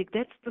magic.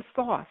 That's the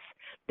sauce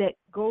that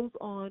goes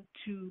on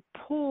to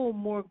pull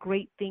more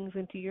great things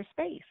into your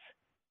space.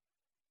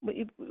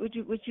 Would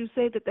you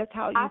say that that's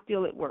how you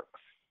feel it works?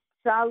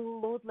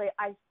 Absolutely.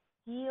 I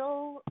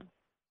feel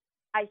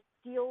I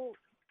still,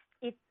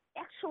 it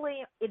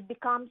actually, it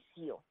becomes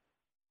you.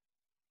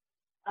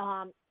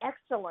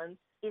 Excellence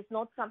is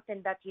not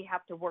something that you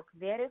have to work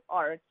very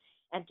hard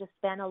and to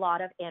spend a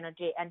lot of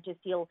energy and to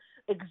feel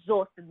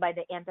exhausted by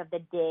the end of the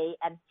day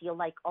and feel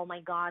like, oh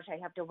my gosh, I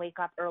have to wake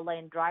up early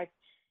and drive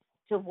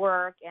to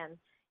work.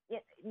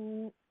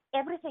 And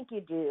everything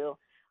you do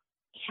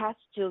has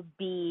to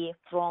be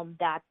from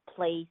that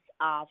place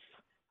of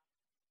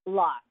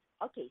love.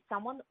 Okay,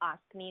 someone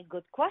asked me a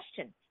good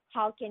question.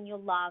 How can you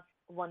love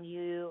when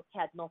you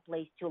had no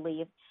place to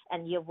live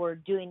and you were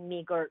doing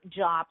meager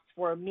jobs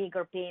for a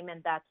meager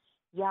payment? That,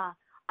 yeah,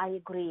 I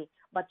agree.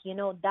 But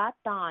that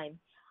time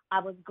I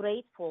was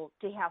grateful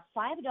to have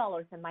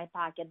 $5 in my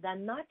pocket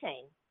than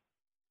nothing.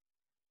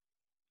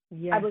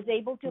 Yes. I was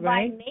able to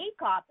buy Right.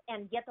 makeup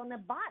and get on a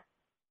bus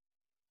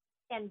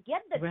and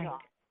get the Right.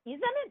 job.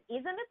 Isn't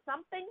it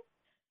something?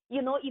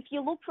 If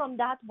you look from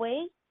that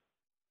way,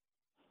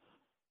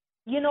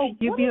 You'd what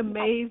be is that?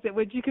 amazed at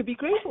what you could be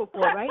grateful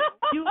for, right?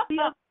 You'd be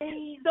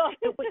amazed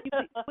at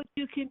what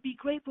you can be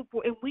grateful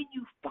for. And when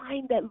you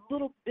find that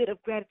little bit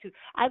of gratitude,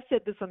 I've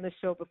said this on this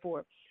show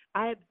before.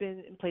 I have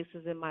been in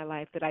places in my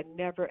life that I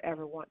never,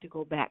 ever want to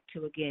go back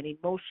to again,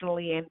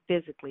 emotionally and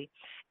physically.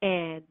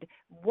 And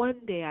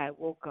one day I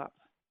woke up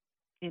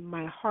and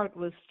my heart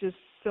was just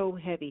so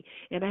heavy.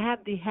 And I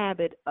have the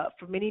habit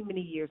for many,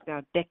 many years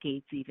now,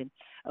 decades even,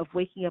 of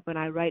waking up and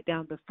I write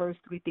down the first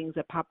three things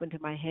that pop into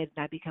my head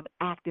and I become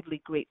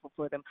actively grateful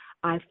for them.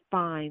 I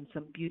find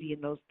some beauty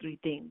in those three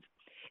things.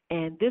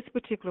 And this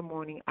particular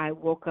morning, I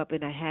woke up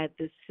and I had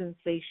this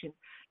sensation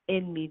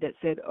in me that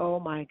said, "Oh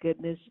my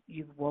goodness,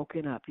 you've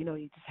woken up." You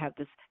just have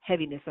this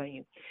heaviness on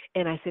you.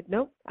 And I said,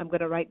 "Nope, I'm going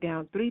to write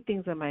down three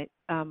things on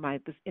my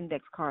this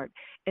index card."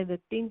 And the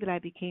thing that I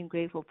became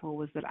grateful for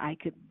was that I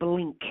could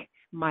blink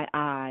my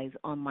eyes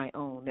on my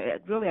own.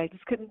 Really, I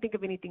just couldn't think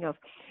of anything else.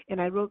 And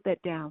I wrote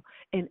that down,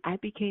 and I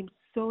became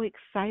so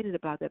excited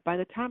about that. By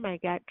the time I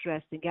got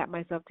dressed and got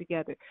myself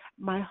together,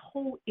 my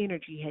whole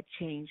energy had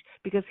changed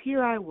because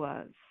here I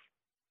was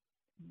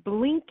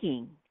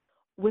blinking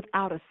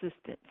without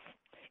assistance.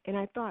 And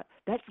I thought,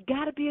 that's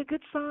got to be a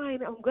good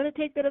sign. I'm going to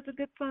take that as a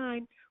good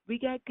sign. We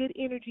got good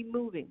energy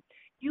moving.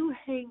 You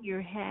hang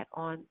your hat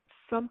on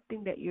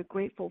something that you're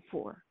grateful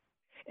for,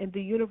 and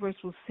the universe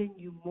will send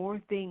you more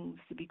things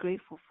to be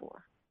grateful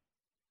for.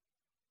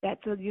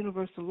 That's a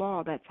universal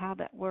law. That's how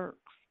that works.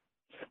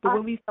 But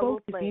when we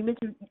focus,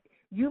 Absolutely.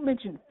 you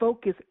mentioned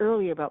focus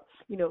earlier about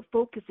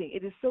focusing.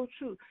 It is so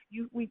true.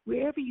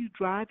 Wherever you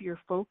drive your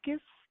focus,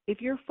 if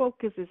your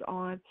focus is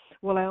on,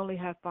 well, I only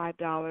have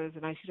 $5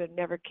 and I should have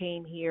never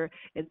came here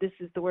and this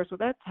is the worst. Well,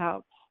 that's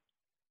how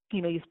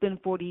you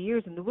spend 40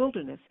 years in the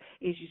wilderness.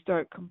 Is you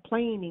start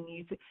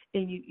complaining,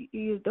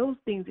 you those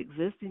things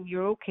exist, and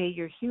you're okay.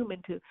 You're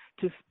human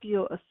to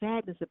feel a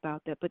sadness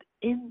about that. But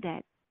in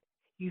that,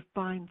 you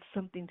find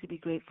something to be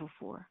grateful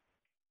for.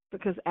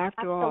 Because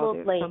after all,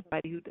 there's Absolutely.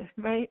 somebody who does,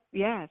 right?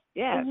 Yes,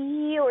 yes.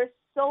 You're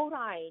so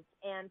right.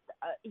 And,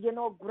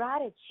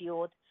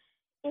 gratitude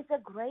is a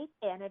great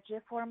energy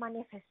for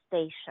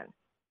manifestation.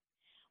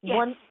 Yes.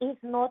 When it's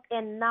not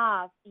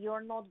enough,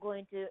 you're not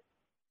going to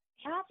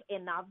have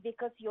enough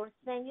because you're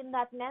sending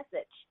that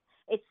message.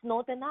 It's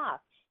not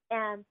enough.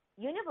 And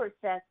universe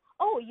says,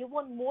 oh, you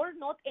want more,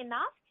 not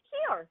enough?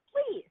 Here,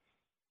 please.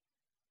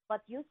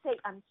 But you say,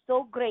 I'm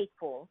so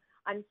grateful.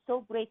 I'm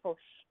so grateful.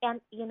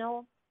 And,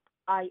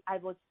 I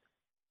was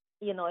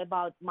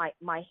about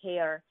my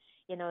hair,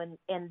 and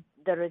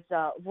there is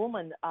a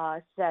woman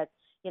said,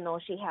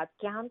 she had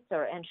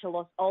cancer and she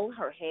lost all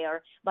her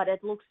hair, but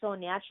it looks so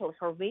natural.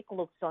 Her wig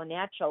looks so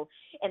natural.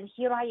 And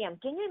here I am.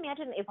 Can you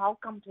imagine if I'll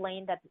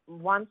complain that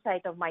one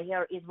side of my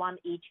hair is 1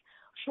 inch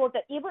shorter,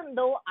 even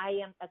though I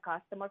am a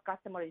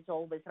customer is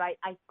always right.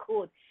 I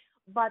could.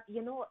 But,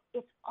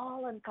 it's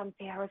all in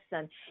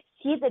comparison.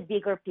 See the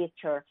bigger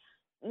picture.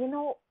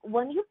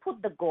 When you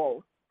put the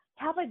goal,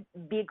 have a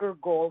bigger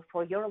goal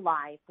for your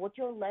life, what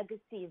your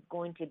legacy is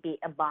going to be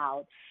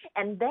about.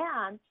 And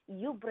then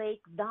you break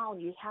down,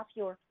 you have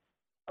your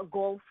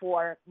goal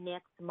for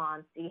next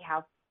month, you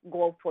have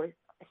goal for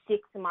 6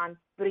 months,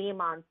 3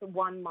 months,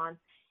 1 month,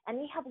 and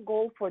you have a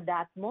goal for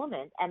that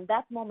moment. And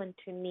that moment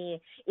to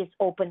me is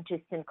open to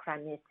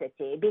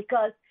synchronicity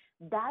because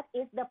that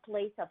is the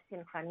place of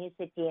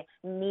synchronicity,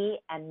 me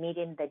and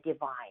meeting the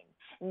divine,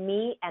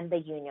 me and the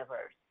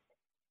universe.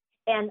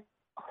 And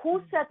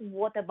who said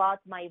what about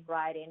my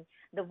writing,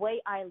 the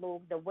way I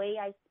look, the way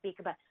I speak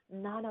about,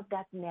 none of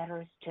that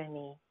matters to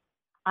me.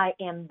 I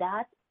am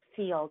that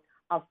field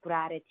of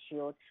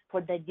gratitude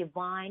for the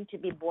divine to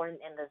be born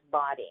in this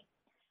body.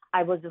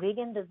 I was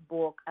reading this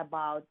book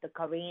about the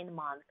Korean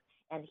monk,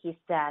 and he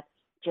said,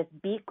 just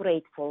be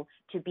grateful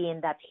to be in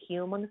that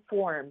human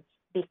form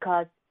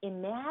because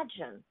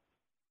imagine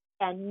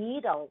a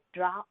needle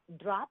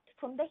dropped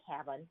from the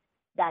heaven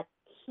that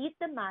hit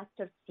the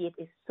master seed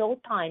is so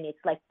tiny,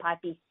 it's like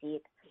poppy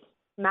seed.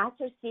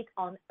 Master seed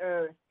on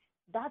earth.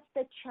 That's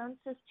the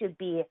chances to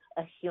be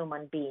a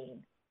human being.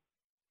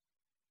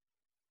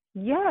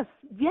 Yes,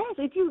 yes.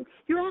 If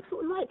you're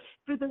absolutely right.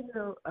 For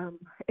the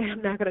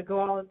I'm not going to go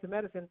all into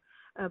medicine,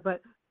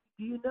 But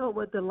do you know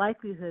what the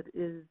likelihood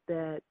is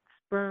that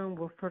sperm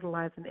will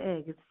fertilize an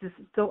egg? It's just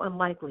so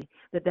unlikely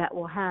that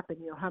will happen.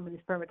 You know how many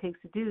sperm it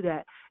takes to do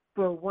that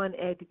for one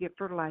egg to get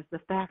fertilized. The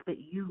fact that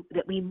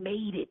we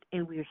made it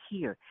and we're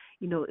here.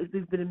 You know,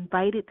 we've been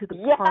invited to the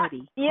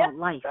party called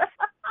life.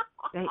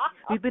 Right?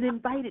 We've been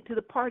invited to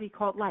the party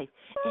called life,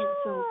 and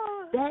so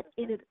that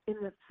in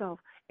itself,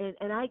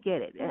 and I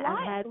get it. And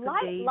I had some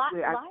days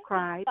where I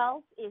cried.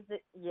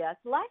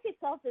 Life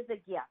itself is a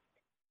gift.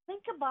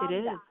 Think about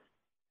it. That.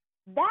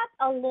 That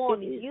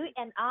alone, you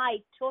and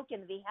I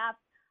talking, we have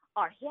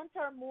our hands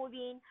are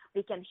moving,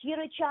 we can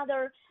hear each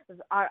other,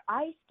 our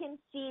eyes can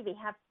see, we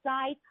have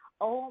sight.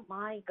 Oh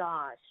my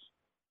gosh.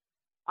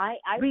 I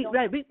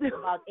don't think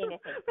about anything.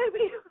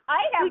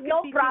 I have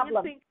no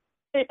problem.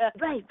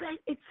 Right,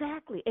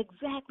 exactly.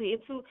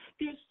 And so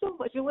there's so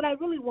much. And what I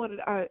really wanted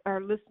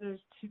our listeners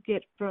to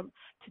get from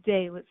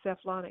today with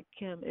Steflana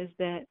Kim is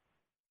that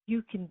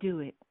you can do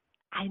it.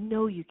 I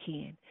know you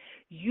can.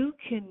 You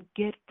can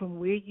get from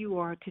where you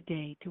are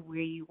today to where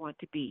you want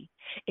to be.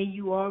 And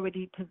you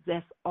already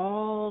possess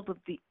all of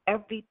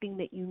everything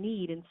that you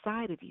need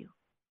inside of you.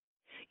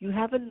 You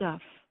have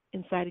enough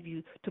inside of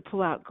you to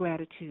pull out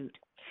gratitude.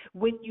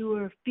 When you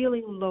are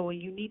feeling low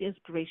and you need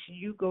inspiration,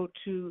 you go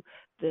to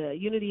the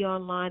Unity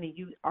Online and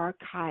you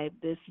archive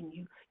this and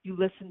you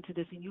listen to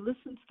this and you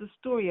listen to the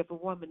story of a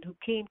woman who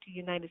came to the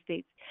United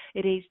States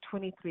at age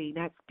 23,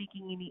 not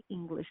speaking any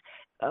English,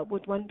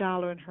 with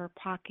 $1 in her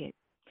pocket,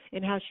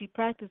 and how she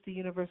practiced the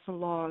universal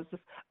laws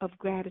of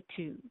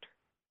gratitude,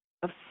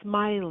 of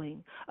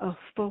smiling, of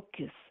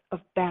focus,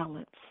 of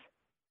balance.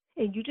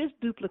 And you just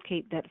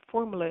duplicate that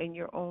formula in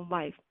your own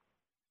life.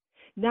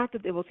 Not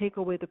that it will take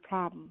away the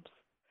problems.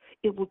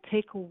 It will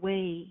take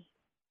away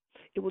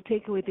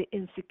the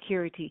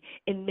insecurity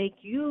and make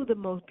you the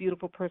most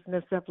beautiful person,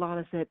 as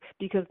Steflana said,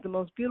 because the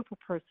most beautiful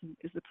person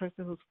is the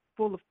person who's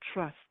full of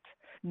trust,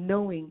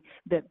 knowing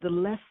that the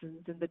lessons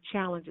and the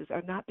challenges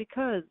are not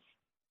because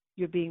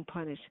you're being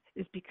punished.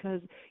 It's because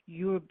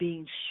you're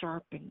being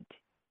sharpened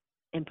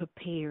and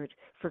prepared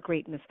for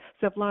greatness.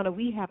 Steflana,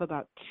 we have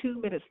about 2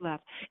 minutes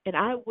left, and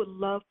I would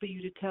love for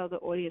you to tell the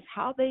audience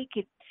how they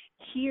can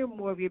hear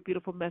more of your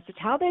beautiful message,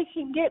 how they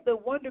can get the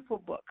wonderful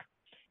book,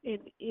 and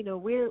you know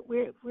where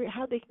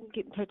how they can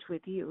get in touch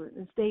with you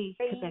and stay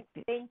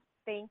connected.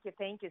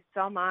 Thank you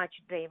so much,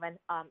 Draven.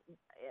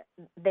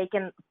 They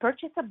can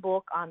purchase a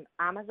book on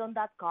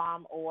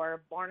Amazon.com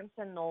or Barnes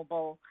and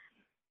Noble.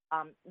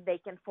 They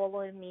can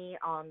follow me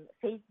on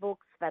Facebook,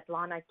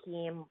 Svetlana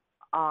Kim,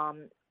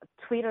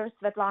 Twitter,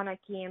 Svetlana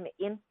Kim,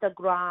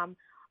 Instagram.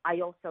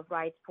 I also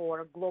write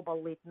for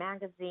Global Lead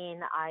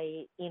Magazine.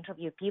 I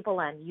interview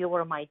people, and you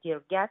were my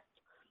dear guest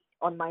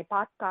on my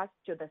podcast,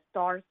 To the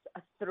Stars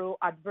Through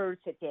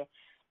Adversity.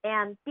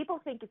 And people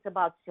think it's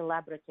about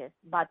celebrities,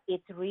 but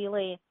it's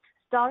really,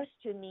 stars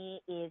to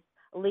me is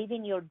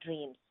living your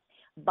dreams.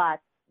 But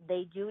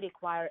they do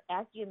require,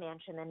 as you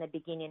mentioned in the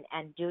beginning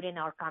and during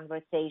our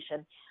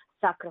conversation,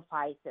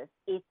 sacrifices.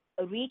 It's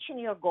reaching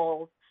your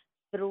goals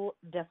through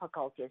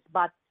difficulties.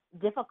 But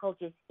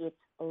difficulties, it's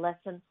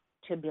lessons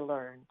to be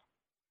learned.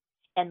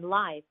 And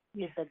life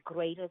is the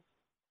greatest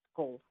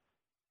school.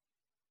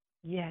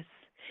 Yes.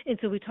 And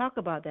so we talk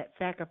about that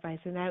sacrifice,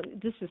 and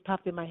this just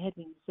popped in my head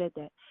when you said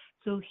that.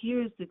 So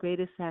here's the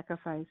greatest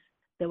sacrifice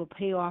that will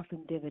pay off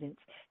in dividends.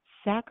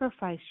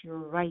 Sacrifice your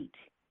right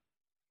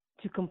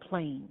to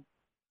complain,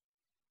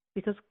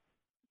 because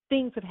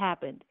things have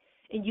happened,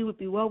 and you would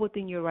be well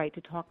within your right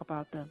to talk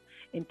about them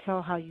and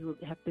tell how you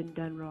have been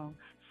done wrong.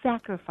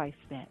 Sacrifice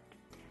that.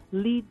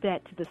 Leave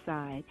that to the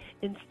side.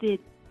 Instead,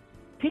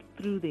 pick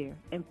through there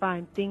and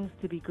find things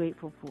to be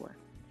grateful for.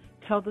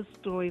 Tell the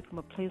story from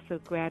a place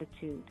of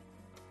gratitude.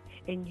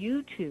 And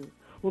you too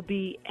will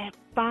be at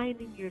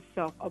finding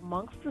yourself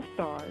amongst the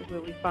stars where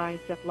we find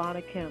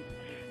Steflana Kim.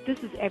 This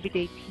is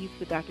Everyday Peace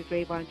with Dr.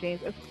 Drayvon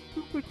James. A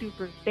super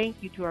duper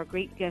thank you to our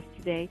great guest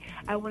today.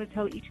 I want to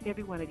tell each and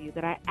every one of you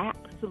that I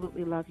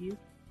absolutely love you.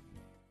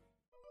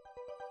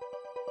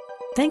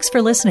 Thanks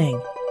for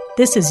listening.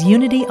 This is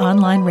Unity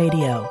Online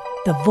Radio,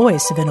 the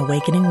voice of an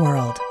awakening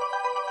world.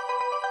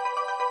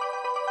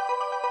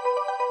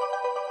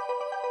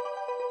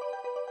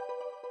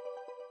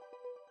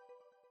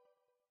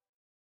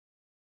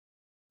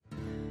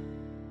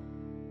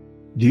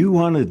 Do you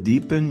want to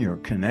deepen your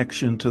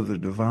connection to the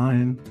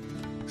divine,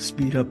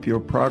 speed up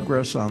your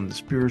progress on the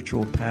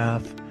spiritual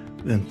path?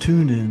 Then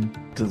tune in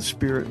to the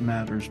Spirit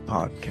Matters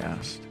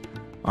podcast.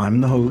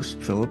 I'm the host,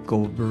 Philip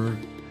Goldberg,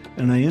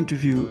 and I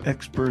interview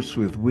experts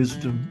with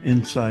wisdom,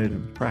 insight,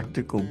 and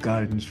practical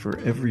guidance for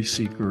every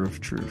seeker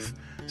of truth.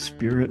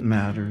 Spirit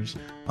Matters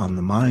on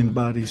the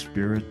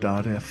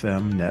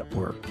MindBodySpirit.fm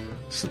network.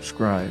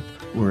 Subscribe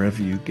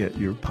wherever you get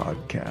your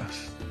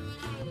podcasts.